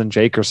in Less Than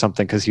Jake or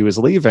something because he was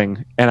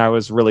leaving, and I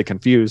was really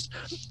confused.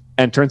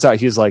 And turns out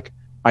he's like,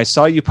 I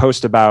saw you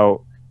post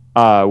about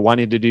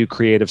wanting to do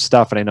creative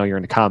stuff, and I know you're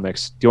into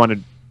comics. Do you want to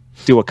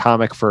do a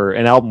comic for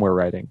an album we're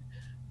writing?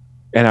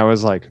 And I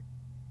was like,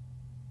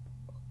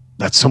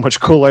 that's so much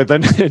cooler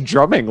than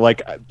drumming.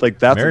 That's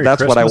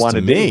what I want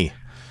to do.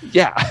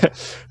 Yeah.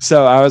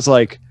 So I was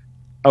like,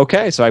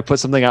 okay. So I put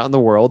something out in the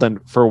world, and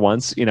for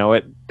once,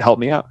 it helped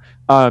me out.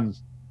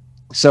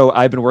 So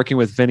I've been working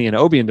with Vinny and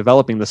Obi and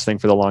developing this thing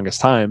for the longest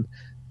time.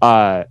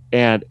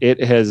 And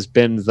it has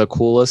been the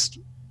coolest,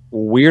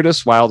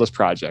 weirdest, wildest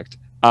project.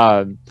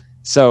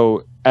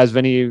 So as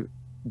Vinny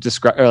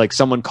described, or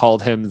someone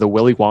called him the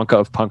Willy Wonka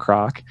of punk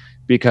rock,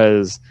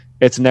 because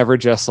it's never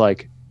just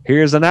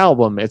here's an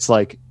album. It's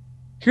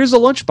here's a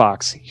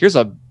lunchbox. Here's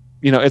a,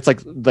 it's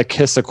the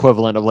Kiss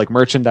equivalent of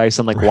merchandise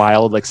and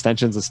wild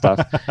extensions and stuff.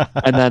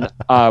 And then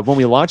when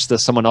we launched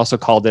this, someone also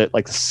called it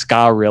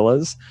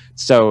Ska-rillas.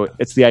 So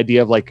it's the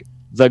idea of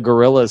the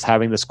gorillas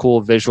having this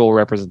cool visual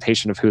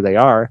representation of who they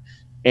are.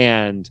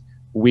 And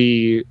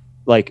we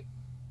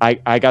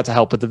I got to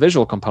help with the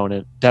visual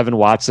component. Devin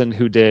Watson,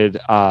 who did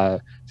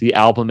the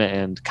album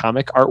and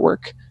comic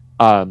artwork,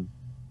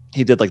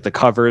 he did the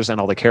covers and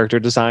all the character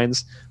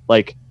designs.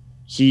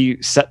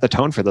 He set the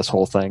tone for this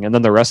whole thing. And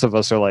then the rest of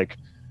us are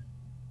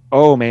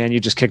oh man, you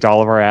just kicked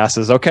all of our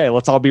asses. Okay,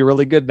 let's all be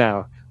really good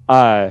now.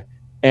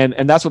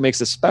 And that's what makes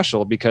this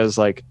special, because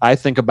like I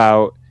think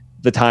about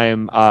the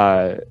time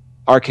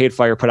Arcade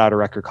Fire put out a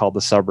record called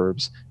The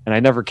Suburbs, and I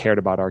never cared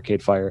about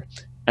Arcade Fire.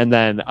 And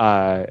then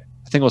I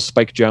think it was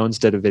Spike Jonze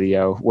did a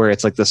video where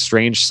it's like this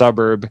strange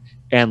suburb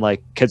and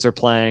like kids are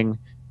playing,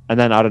 and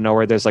then out of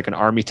nowhere there's like an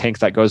army tank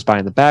that goes by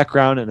in the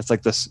background, and it's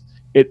like this,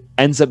 it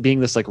ends up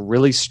being this like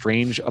really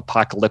strange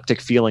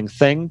apocalyptic feeling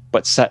thing,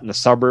 but set in a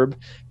suburb,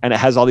 and it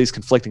has all these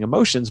conflicting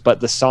emotions.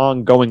 But the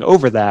song going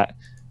over that,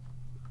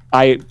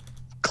 I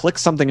clicked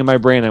something in my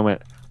brain. I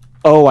went,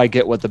 oh, I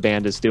get what the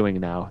band is doing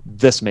now.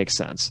 This makes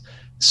sense.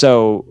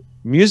 So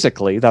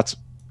musically, that's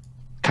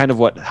kind of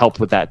what helped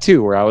with that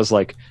too, where I was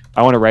like,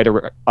 I want to write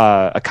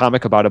a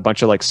comic about a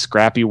bunch of like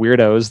scrappy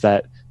weirdos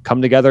that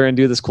come together and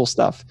do this cool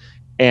stuff.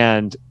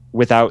 And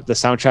without the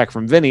soundtrack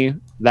from Vinny,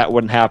 that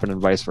wouldn't happen, and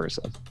vice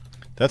versa.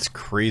 That's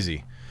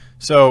crazy.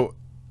 So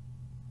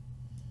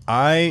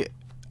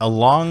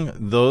along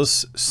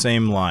those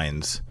same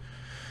lines,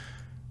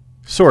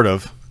 sort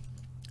of,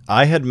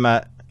 I had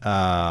met,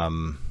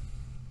 and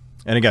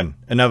again,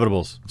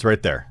 Inevitables, it's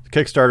right there. The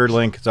Kickstarter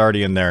link, it's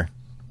already in there.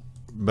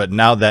 But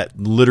now that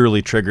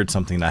literally triggered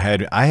something I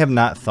have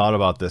not thought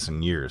about this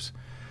in years.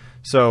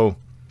 So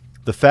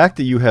the fact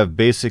that you have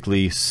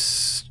basically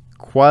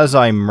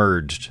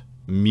quasi-merged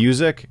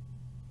music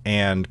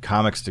and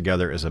comics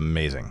together is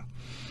amazing.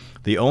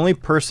 The only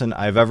person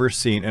I've ever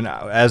seen, and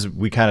as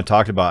we kind of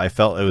talked about, I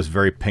felt it was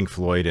very Pink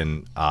Floyd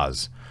and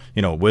Oz.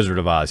 You know, Wizard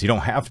of Oz. You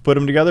don't have to put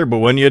them together, but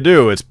when you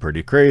do, it's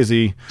pretty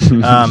crazy.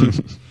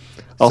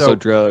 Also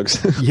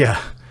drugs.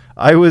 Yeah.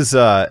 I was,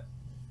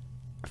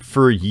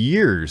 for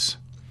years,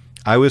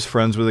 I was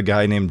friends with a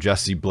guy named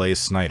Jesse Blaze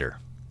Snyder.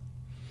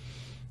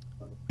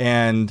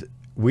 And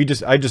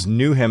I just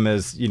knew him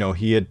as, you know,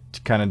 he had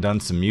kind of done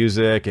some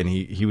music, and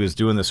he was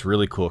doing this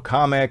really cool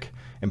comic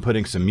and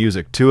putting some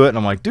music to it. And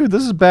I'm like, dude,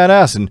 this is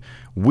badass. And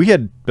we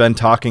had been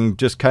talking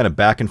just kind of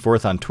back and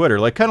forth on Twitter,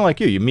 like kind of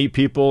like you meet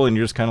people and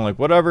you're just kind of like,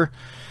 whatever.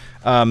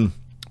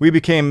 We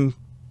became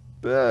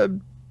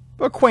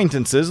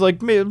acquaintances,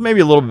 like maybe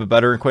a little bit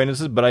better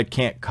acquaintances, but I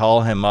can't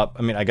call him up.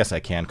 I mean, I guess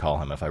I can call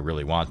him if I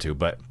really want to,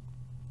 but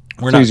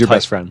we're not. He's your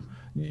best friend.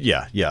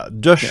 Yeah.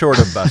 Just short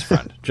of best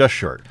friend. Just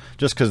short.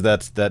 Just because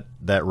that's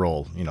that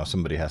role. You know,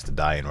 somebody has to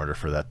die in order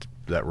for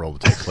that role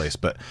to take place.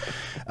 But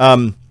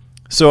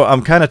so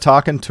I'm kind of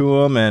talking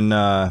to him,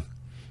 and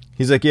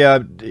he's like, yeah,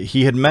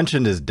 he had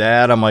mentioned his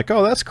dad. I'm like,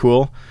 oh, that's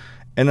cool.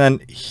 And then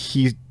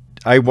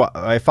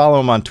I follow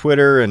him on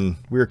Twitter, and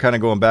we were kind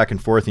of going back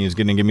and forth, and he was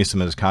going to give me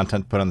some of his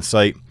content put on the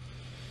site.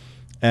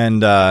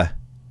 And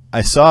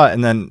I saw it,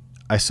 and then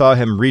I saw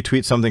him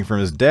retweet something from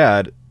his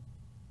dad,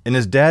 and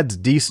his dad's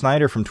Dee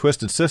Snider from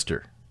Twisted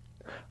Sister.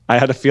 I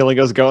had a feeling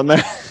it was going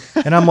there.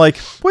 And I'm like,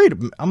 wait,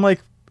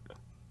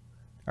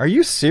 are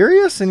you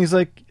serious? And he's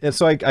like, and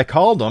so I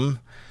called him,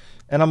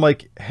 and I'm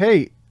like,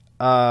 hey,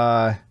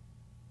 I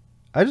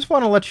just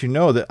want to let you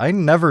know that I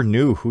never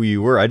knew who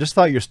you were. I just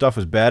thought your stuff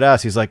was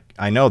badass. He's like,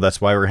 I know,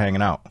 that's why we're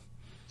hanging out.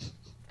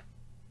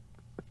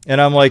 And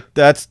I'm like,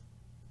 that's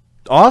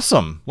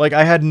awesome. Like,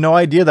 I had no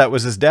idea that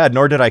was his dad,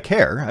 nor did I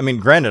care. I mean,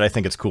 granted, I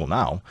think it's cool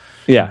now.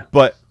 Yeah.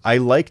 But I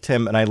liked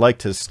him, and I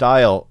liked his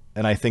style,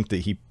 and I think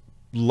that he,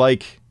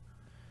 like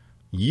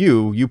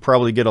you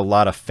probably get a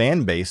lot of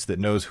fan base that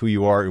knows who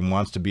you are and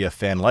wants to be a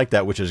fan like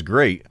that, which is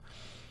great.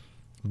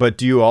 But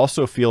do you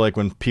also feel like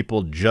when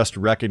people just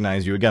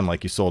recognize you, again,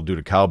 like you sold Dude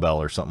a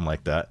Cowbell or something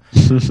like that,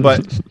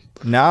 but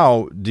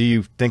now do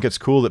you think it's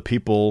cool that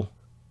people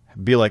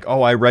be like,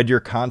 oh, I read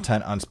your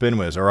content on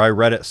Spinwhiz, or I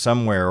read it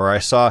somewhere, or I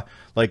saw,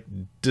 like,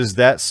 does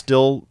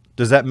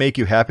that make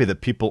you happy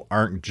that people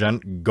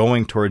aren't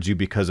going towards you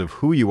because of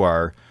who you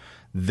are?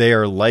 They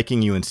are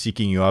liking you and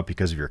seeking you out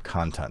because of your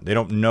content. They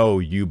don't know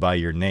you by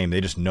your name.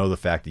 They just know the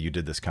fact that you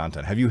did this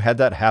content. Have you had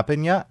that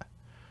happen yet?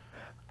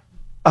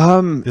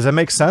 Does that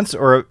make sense,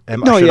 or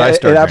no? Yeah,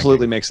 it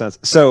absolutely makes sense.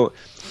 So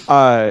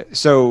I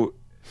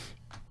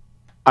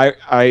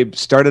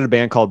started a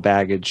band called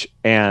Baggage,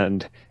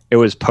 and it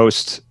was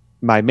post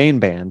my main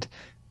band,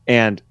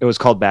 and it was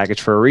called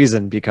Baggage for a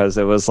reason, because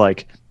it was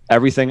like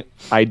everything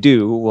I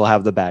do will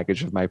have the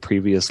baggage of my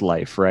previous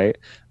life, right?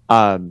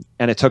 And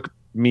it took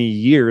me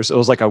years. It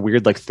was like a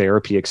weird like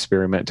therapy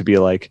experiment to be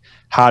like,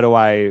 how do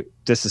I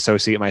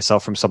disassociate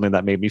myself from something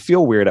that made me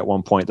feel weird at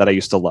one point that I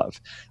used to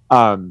love?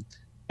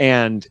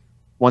 And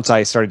once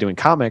I started doing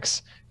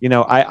comics, you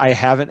know, I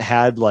haven't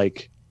had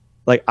like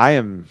I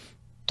am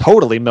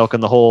totally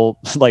milking the whole,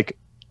 like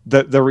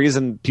the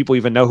reason people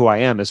even know who I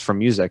am is from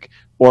music,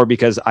 or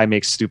because I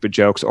make stupid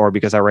jokes, or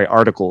because I write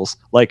articles.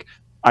 Like,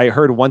 I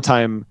heard one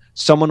time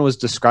someone was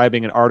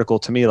describing an article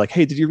to me, like,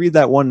 hey, did you read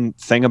that one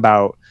thing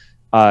about,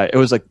 it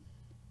was like,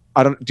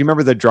 do you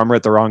remember the drummer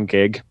at the wrong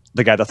gig?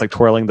 The guy that's like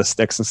twirling the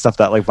sticks and stuff,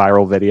 that like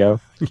viral video.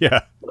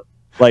 Yeah.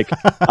 Like,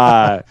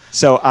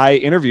 so I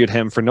interviewed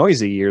him for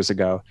Noisy years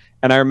ago.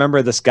 And I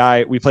remember this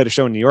guy, we played a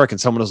show in New York,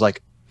 and someone was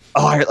like,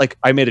 oh,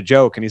 I made a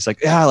joke. And he's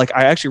like, yeah, like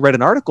I actually read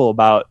an article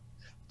about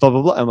blah,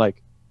 blah, blah. I'm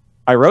like,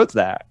 I wrote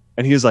that.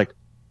 And he was like,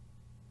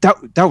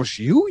 that was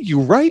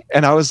you write?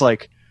 And I was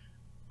like,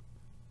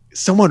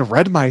 someone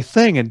read my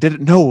thing and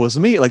didn't know it was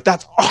me. Like,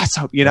 that's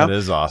awesome, you know? That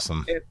is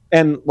awesome.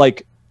 And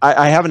like,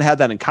 I haven't had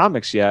that in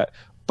comics yet,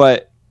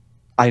 but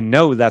I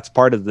know that's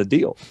part of the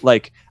deal.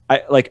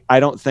 I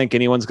don't think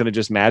anyone's going to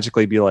just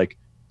magically be like,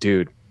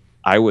 dude,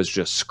 I was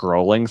just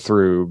scrolling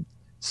through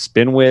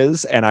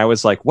Spinwhiz and I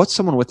was like, what's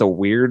someone with a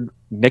weird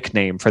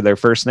nickname for their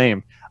first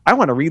name? I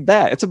want to read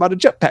that. It's about a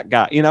jetpack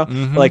guy, you know?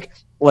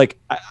 Like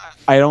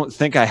I don't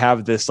think I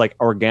have this like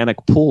organic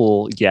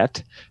pool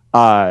yet.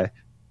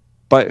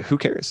 But who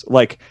cares?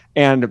 Like,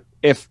 and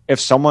if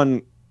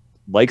someone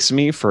likes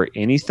me for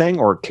anything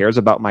or cares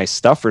about my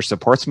stuff or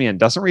supports me and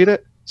doesn't read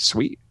it,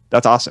 sweet.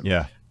 That's awesome.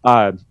 Yeah.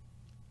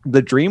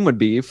 The dream would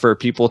be for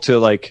people to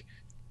like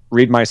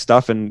read my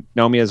stuff and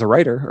know me as a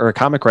writer or a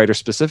comic writer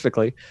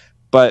specifically.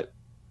 But,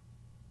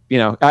 you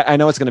know, I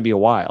know it's going to be a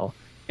while.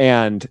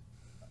 And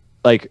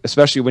like,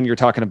 especially when you're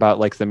talking about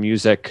like the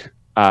music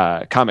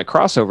comic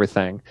crossover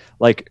thing,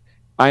 like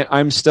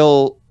I'm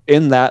still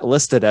in that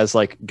listed as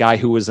like guy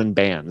who was in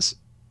bands,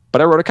 but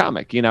I wrote a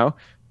comic, you know?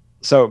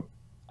 So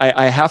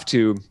I have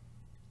to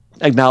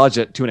acknowledge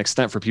it to an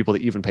extent for people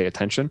to even pay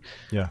attention.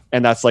 Yeah.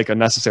 And that's like a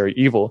necessary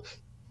evil.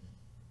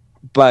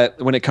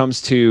 But when it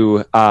comes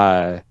to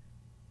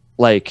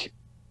like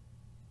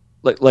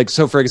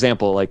so for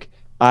example, like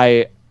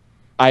I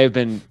have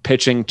been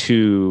pitching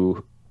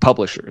to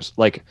publishers.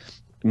 Like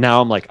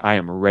now I'm like, I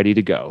am ready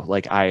to go.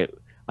 Like I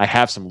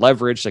have some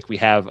leverage. Like we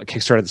have a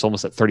Kickstarter that's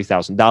almost at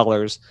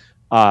 $30,000.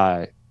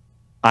 I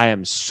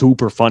am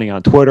super funny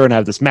on Twitter and I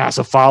have this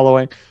massive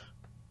following.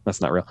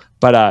 That's not real.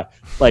 But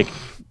like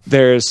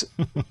there's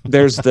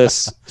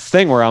this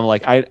thing where I'm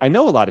like, I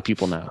know a lot of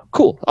people now.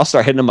 Cool. I'll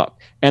start hitting them up.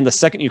 And the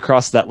second you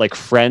cross that like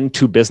friend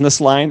to business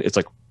line, it's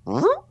like,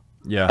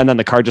 yeah. And then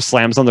the car just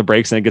slams on the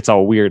brakes and it gets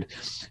all weird.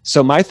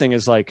 So my thing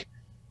is like,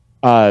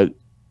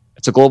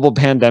 it's a global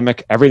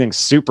pandemic. Everything's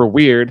super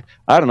weird.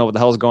 I don't know what the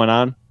hell is going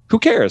on. Who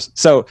cares?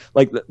 So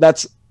like,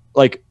 that's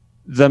like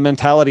the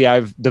mentality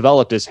I've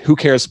developed is who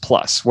cares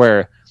plus,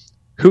 where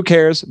who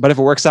cares? But if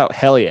it works out,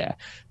 hell yeah.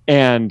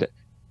 And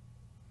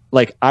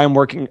like,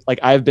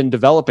 I've been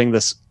developing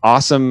this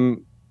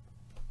awesome,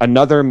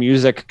 another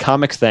music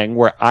comic thing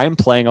where I'm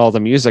playing all the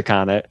music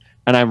on it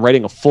and I'm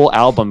writing a full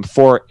album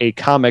for a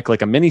comic,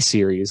 like a mini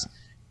series.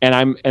 And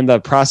I'm in the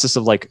process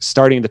of like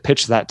starting to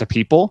pitch that to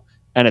people.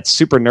 And it's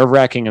super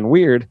nerve-wracking and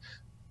weird,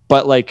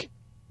 but like,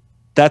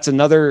 that's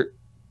another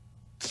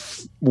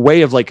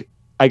way of like,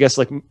 I guess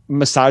like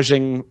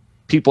massaging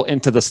people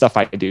into the stuff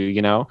I do,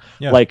 you know?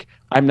 Yeah. Like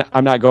I'm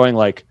not going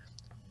like,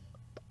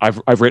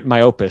 I've written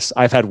my opus.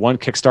 I've had one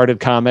kickstarted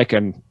comic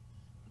and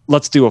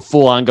let's do a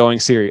full ongoing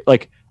series.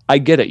 Like I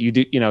get it. You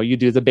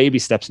do the baby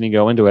steps and you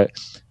go into it.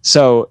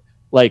 So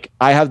like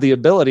I have the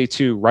ability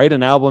to write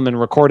an album and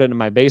record it in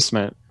my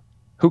basement.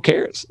 Who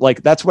cares?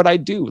 Like that's what I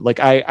do. Like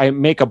I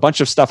make a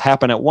bunch of stuff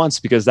happen at once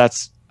because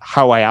that's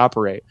how I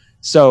operate.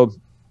 So,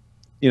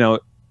 you know,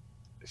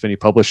 if any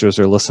publishers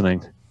are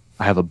listening,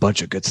 I have a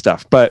bunch of good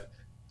stuff, but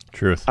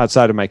truth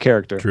outside of my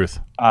character,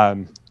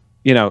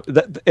 you know,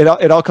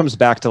 it all comes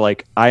back to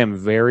like, I am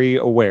very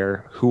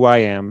aware who I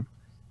am.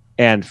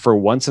 And for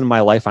once in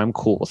my life, I'm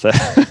cool with it.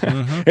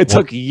 Mm-hmm. It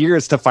took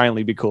years to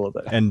finally be cool with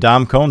it. And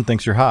Dom Cohn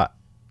thinks you're hot.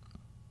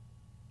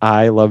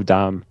 I love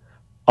Dom.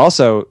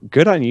 Also,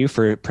 good on you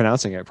for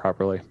pronouncing it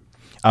properly.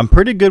 I'm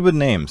pretty good with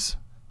names.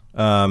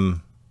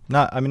 Not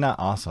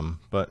awesome,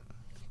 but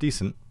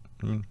decent.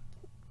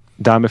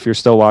 Dom, if you're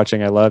still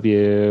watching, I love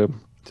you.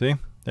 See,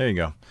 there you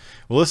go.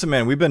 Well, listen,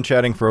 man, we've been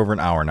chatting for over an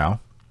hour now.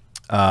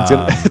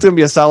 It's gonna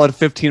be a solid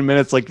 15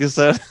 minutes, like you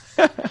said.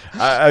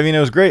 I mean, it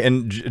was great.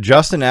 And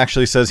Justin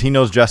actually says he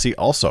knows Jesse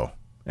also.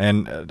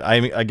 And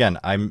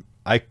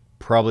I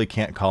probably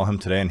can't call him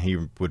today and he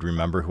would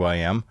remember who I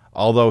am.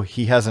 Although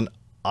he has an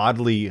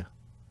oddly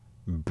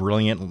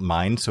brilliant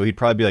mind. So he'd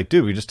probably be like,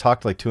 dude, we just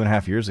talked like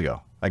 2.5 years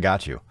ago. I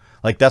got you.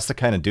 Like, that's the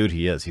kind of dude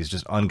he is. He's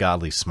just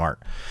ungodly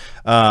smart.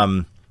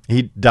 Dom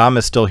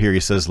is still here. He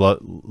says,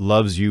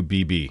 loves you,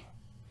 BB.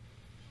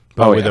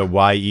 But with a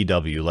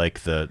Y-E-W,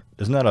 like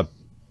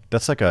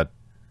that's like a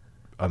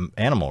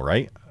animal,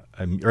 right?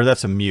 Or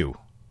that's a Mew.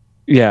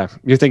 Yeah,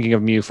 you're thinking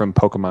of Mew from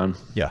Pokemon.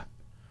 Yeah.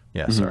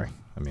 Mm-hmm. Sorry.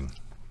 I mean,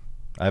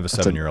 I have a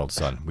 7-year-old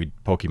son.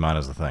 Pokemon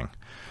is the thing.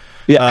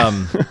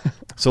 Yeah.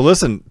 So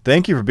listen,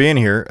 thank you for being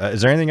here.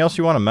 Is there anything else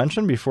you want to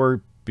mention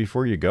before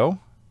you go?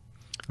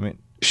 I mean,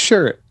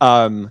 sure.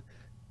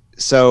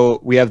 So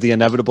we have the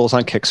Inevitables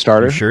on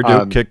Kickstarter. You sure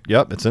do.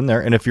 Yep, it's in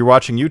there. And if you're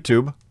watching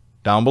YouTube,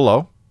 down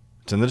below,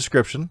 it's in the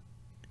description.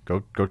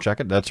 Go check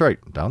it. That's right,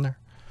 down there.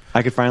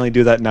 I could finally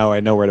do that now. I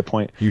know where to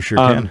point. You sure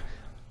can.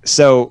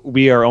 So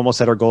we are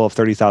almost at our goal of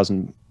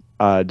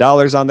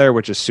 $30,000 on there,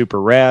 which is super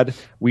rad.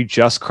 We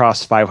just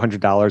crossed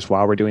 $500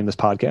 while we're doing this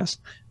podcast.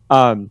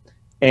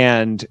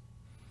 And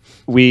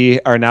we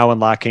are now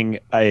unlocking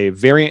a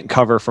variant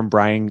cover from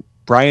Brian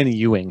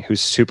Ewing,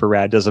 who's super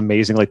rad, does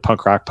amazing like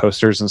punk rock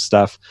posters and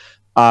stuff.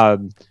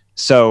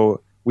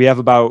 So we have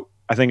about,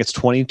 I think it's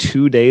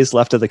 22 days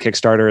left of the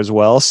Kickstarter as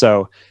well.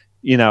 So,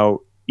 you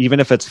know, even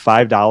if it's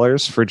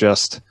 $5 for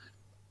just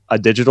a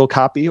digital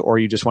copy, or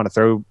you just want to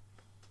throw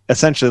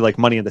essentially like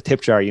money in the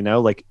tip jar, you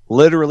know, like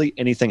literally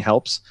anything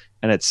helps,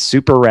 and it's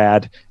super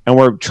rad. And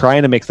we're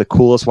trying to make the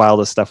coolest,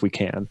 wildest stuff we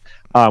can.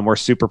 We're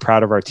super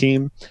proud of our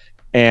team.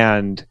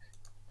 And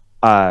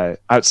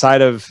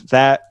outside of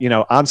that, you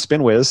know, on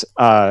Spinwhiz,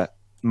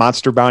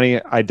 Monster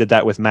Bounty, I did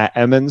that with Matt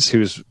Emmons,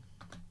 who's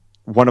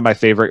one of my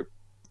favorite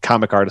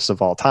comic artists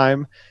of all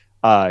time.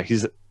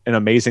 He's an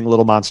amazing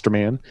little monster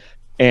man.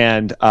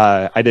 And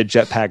I did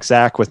Jetpack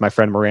Zach with my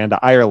friend Miranda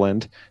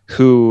Ireland,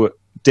 who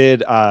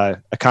did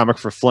a comic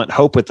for Flint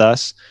Hope with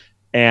us.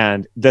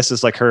 And this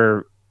is like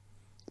her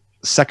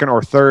second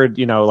or third,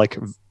 you know, like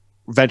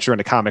venture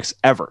into comics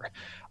ever.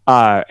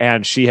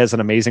 And she has an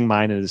amazing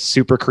mind and is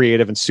super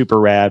creative and super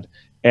rad.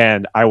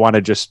 And I want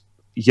to just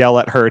yell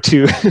at her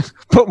to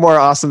put more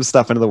awesome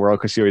stuff into the world,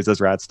 because she always does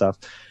rad stuff.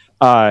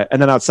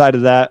 And then outside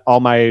of that,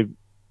 all my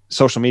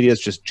social media is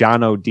just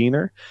Jono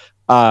Diener.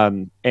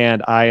 And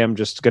I am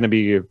just going to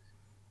be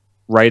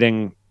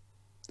writing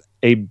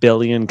a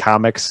billion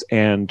comics,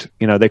 and,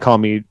 you know, they call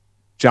me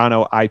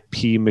Jono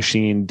IP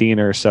Machine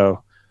Diener.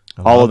 So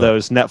all of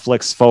those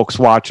Netflix folks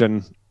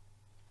watching,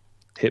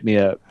 hit me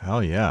up.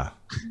 Hell yeah.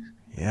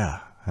 Yeah.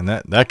 And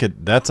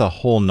that's a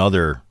whole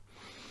nother,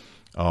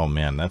 oh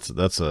man,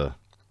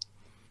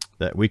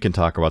 that we can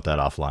talk about that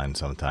offline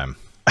sometime.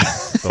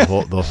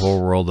 the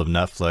whole world of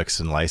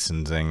Netflix and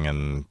licensing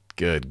and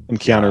good. And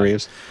Keanu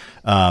Reeves.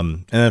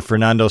 And then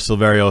Fernando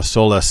Silverio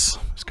Solis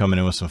is coming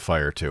in with some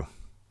fire too.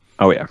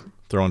 Oh yeah.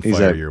 Throwing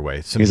fire your way.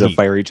 He's heat. A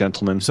fiery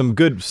gentleman. Some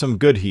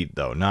good heat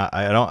though.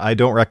 I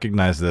don't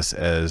recognize this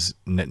as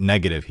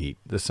negative heat.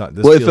 This well,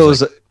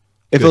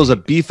 if it was a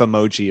beef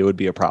emoji, it would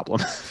be a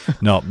problem.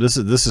 No, this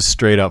is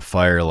straight up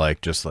fire, like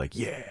just like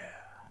yeah.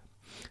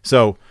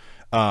 So,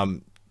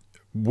 I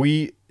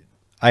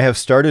have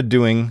started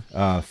doing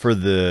for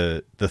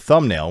the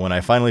thumbnail. When I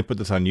finally put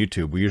this on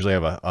YouTube, we usually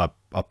have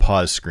a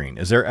pause screen.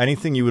 Is there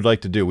anything you would like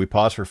to do? We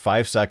pause for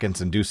 5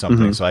 seconds and do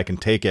something so I can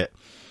take it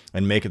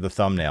and make it the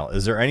thumbnail.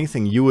 Is there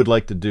anything you would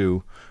like to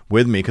do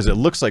with me? Because it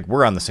looks like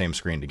we're on the same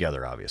screen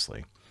together,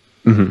 obviously.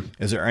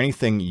 Is there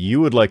anything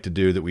you would like to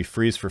do that we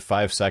freeze for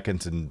 5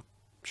 seconds and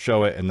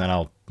show it, and then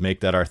I'll make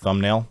that our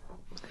thumbnail?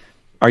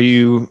 Are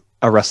you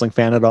a wrestling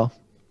fan at all?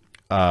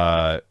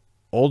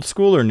 Old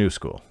school or new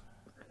school?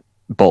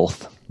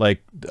 Both.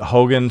 Like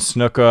Hogan,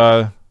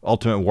 Snuka,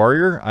 Ultimate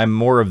Warrior? I'm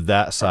more of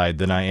that side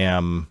than I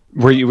am.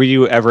 Were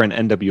you ever an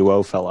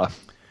NWO fella?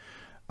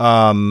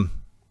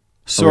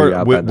 Sort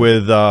of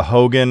with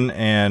Hogan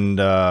and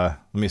let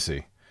me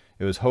see.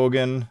 It was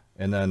Hogan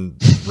and then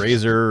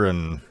Razor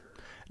and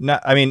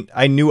I mean,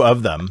 I knew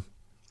of them.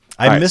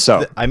 I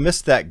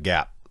missed that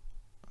gap.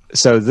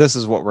 So this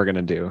is what we're going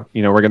to do.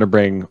 You know, we're going to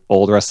bring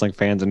old wrestling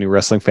fans and new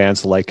wrestling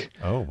fans. Like,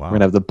 oh, wow. We're going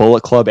to have the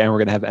Bullet Club and we're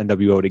going to have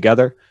NWO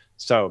together.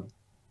 So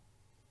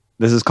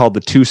this is called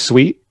the Too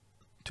Sweet.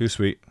 Too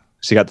Sweet.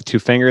 So you got the 2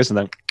 fingers, and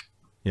then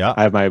yeah,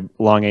 I have my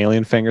long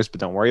alien fingers,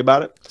 but don't worry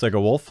about it. It's like a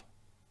wolf.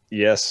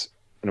 Yes.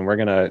 And we're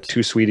going to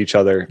Too Sweet each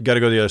other. You got to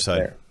go to the other side.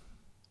 There.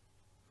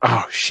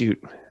 Oh,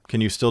 shoot.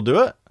 Can you still do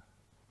it?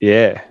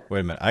 Yeah.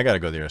 Wait a minute. I got to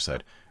go to the other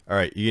side. All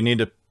right. You need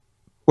to.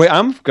 Wait,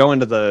 I'm going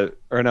to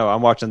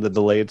I'm watching the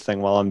delayed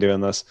thing while I'm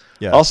doing this.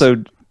 Yeah.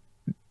 Also,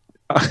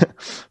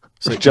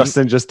 so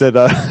Justin just did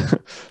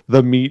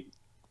the meat.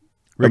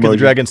 Rick and the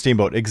Dragon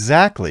Steamboat.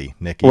 Exactly,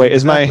 Nikki. Wait,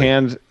 is my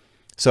hand?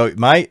 So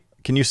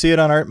can you see it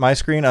on my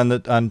screen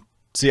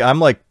see, I'm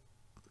like,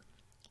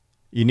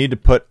 you need to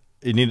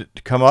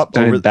come up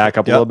over, back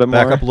up a little bit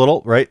more. Back up a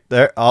little, right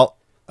there.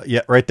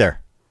 Right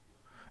there.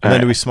 And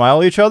then do we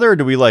smile at each other, or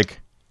do we what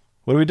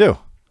do we do?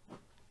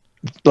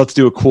 Let's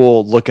do a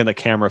cool look in the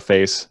camera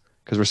face,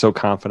 because we're so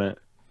confident.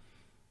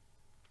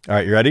 All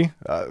right, you ready?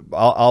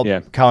 I'll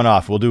count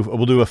off. We'll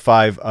do a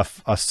 5,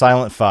 a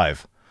silent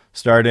 5,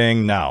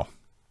 starting now.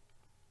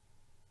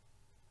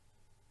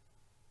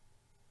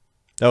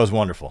 That was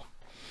wonderful.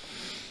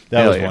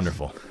 That was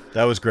wonderful.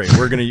 That was great.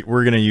 We're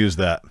gonna use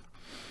that.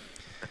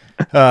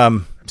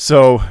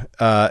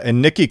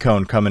 And Nikki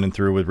Cone coming in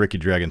through with Ricky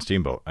Dragon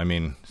Steamboat. I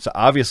mean, so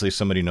obviously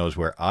somebody knows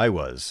where I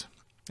was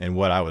and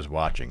what I was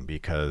watching,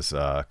 because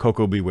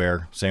Coco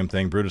Beware, same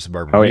thing. Brutus the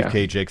Barber,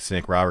 Beefcake, Jake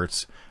Snake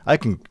Roberts.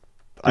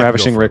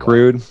 Ravishing Rick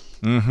Rude.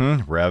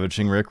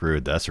 Ravishing Rick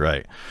Rude. That's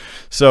right.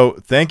 So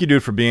thank you,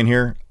 dude, for being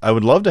here. I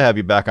would love to have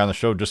you back on the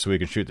show just so we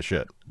can shoot the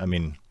shit. I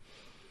mean,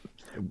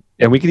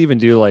 and we could even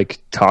do like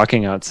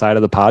talking outside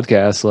of the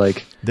podcast.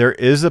 Like, there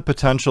is a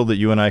potential that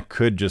you and I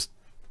could just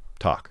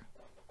talk.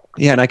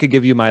 Yeah, and I could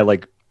give you my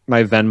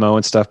Venmo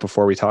and stuff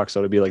before we talk, so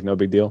it'd be like no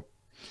big deal.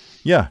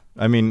 Yeah,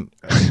 I mean,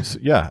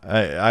 yeah,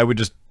 I would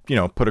just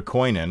put a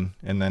coin in,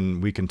 and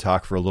then we can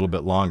talk for a little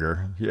bit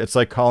longer. It's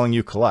like calling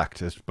you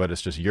collect, but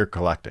it's just you're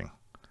collecting.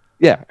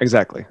 Yeah,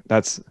 exactly.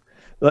 That's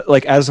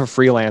like, as a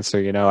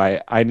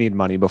freelancer, I need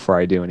money before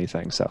I do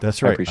anything. So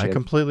that's right. I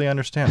completely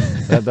understand.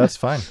 That's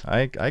fine.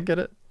 I get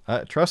it.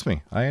 Trust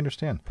me, I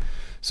understand.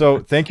 So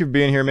thank you for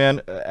being here,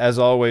 man. As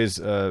always,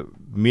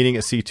 meeting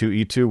at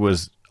C2E2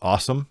 was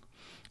awesome,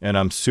 and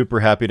I'm super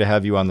happy to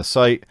have you on the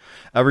site.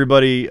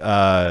 Everybody,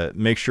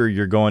 make sure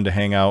you're going to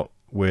hang out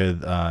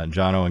with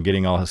Jono and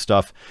getting all his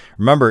stuff.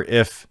 Remember,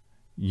 if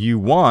you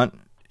want.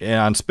 And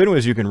on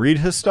Spinwhiz, you can read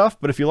his stuff,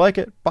 but if you like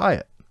it, buy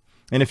it.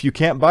 And if you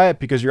can't buy it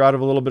because you're out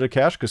of a little bit of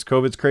cash because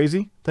COVID's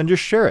crazy, then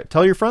just share it.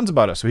 Tell your friends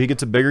about it so he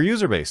gets a bigger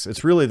user base.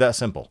 It's really that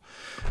simple.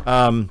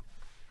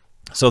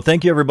 So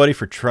thank you, everybody,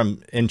 for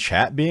in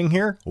chat being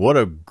here. What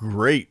a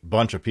great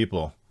bunch of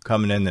people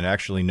coming in that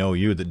actually know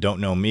you that don't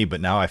know me, but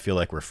now I feel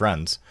like we're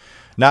friends.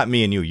 Not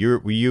me and you.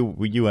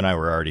 You and I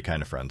were already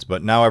kind of friends,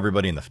 but now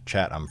everybody in the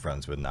chat I'm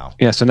friends with now.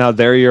 Yeah, so now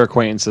they're your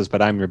acquaintances,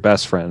 but I'm your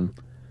best friend.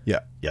 Yeah.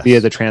 Yes.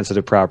 Via the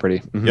transitive property.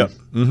 Mm-hmm. Yep.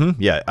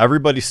 Mm-hmm. Yeah.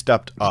 Everybody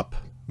stepped up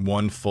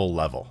one full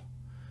level.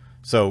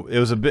 So it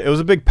was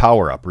a big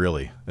power up,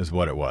 really, is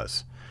what it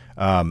was.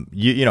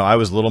 You know, I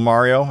was little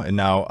Mario, and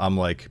now I'm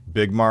like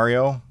big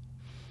Mario,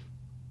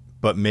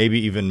 but maybe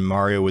even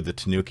Mario with the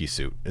Tanuki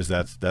suit.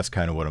 That's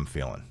kind of what I'm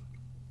feeling.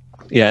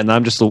 Yeah, and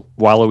I'm just a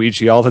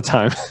Waluigi all the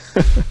time.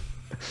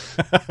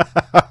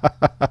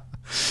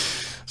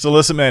 So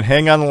listen, man,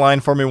 hang on the line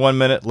for me 1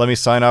 minute. Let me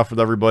sign off with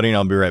everybody, and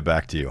I'll be right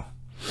back to you.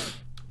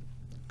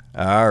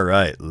 All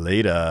right,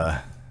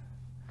 later.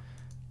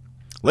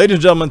 Ladies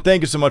and gentlemen,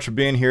 thank you so much for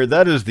being here.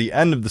 That is the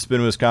end of the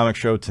Spinwhiz Comics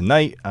Show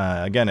tonight.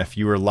 Again, if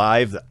you were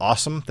live,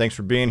 awesome. Thanks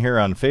for being here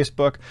on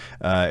Facebook.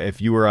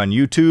 If you were on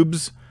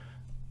YouTube's,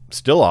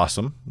 still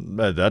awesome.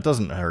 That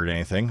doesn't hurt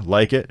anything.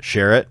 Like it,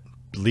 share it,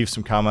 leave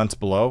some comments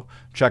below.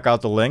 Check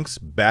out the links.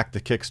 Back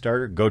the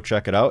Kickstarter. Go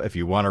check it out. If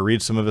you want to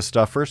read some of his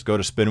stuff first, go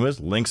to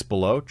Spinwhiz. Links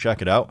below.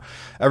 Check it out.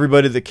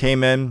 Everybody that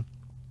came in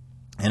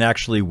and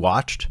actually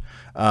watched,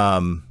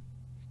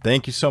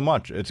 thank you so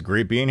much. It's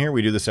great being here.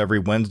 We do this every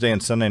Wednesday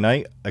and Sunday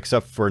night,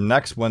 except for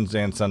next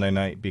Wednesday and Sunday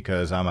night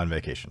because I'm on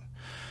vacation.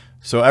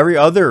 So every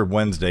other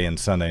Wednesday and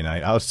Sunday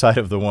night, outside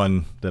of the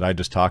one that I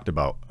just talked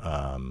about,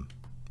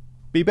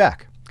 be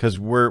back because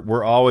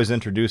we're always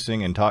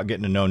introducing and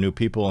getting to know new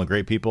people and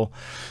great people.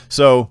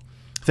 So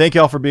thank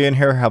you all for being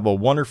here. Have a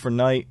wonderful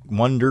night.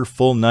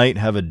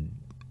 Have a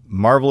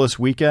marvelous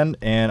weekend,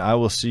 and I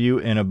will see you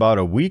in about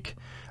a week.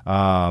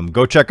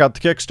 Go check out the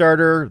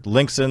Kickstarter.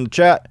 Links in the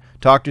chat.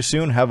 Talk to you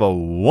soon. Have a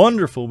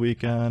wonderful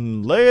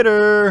weekend.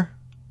 Later.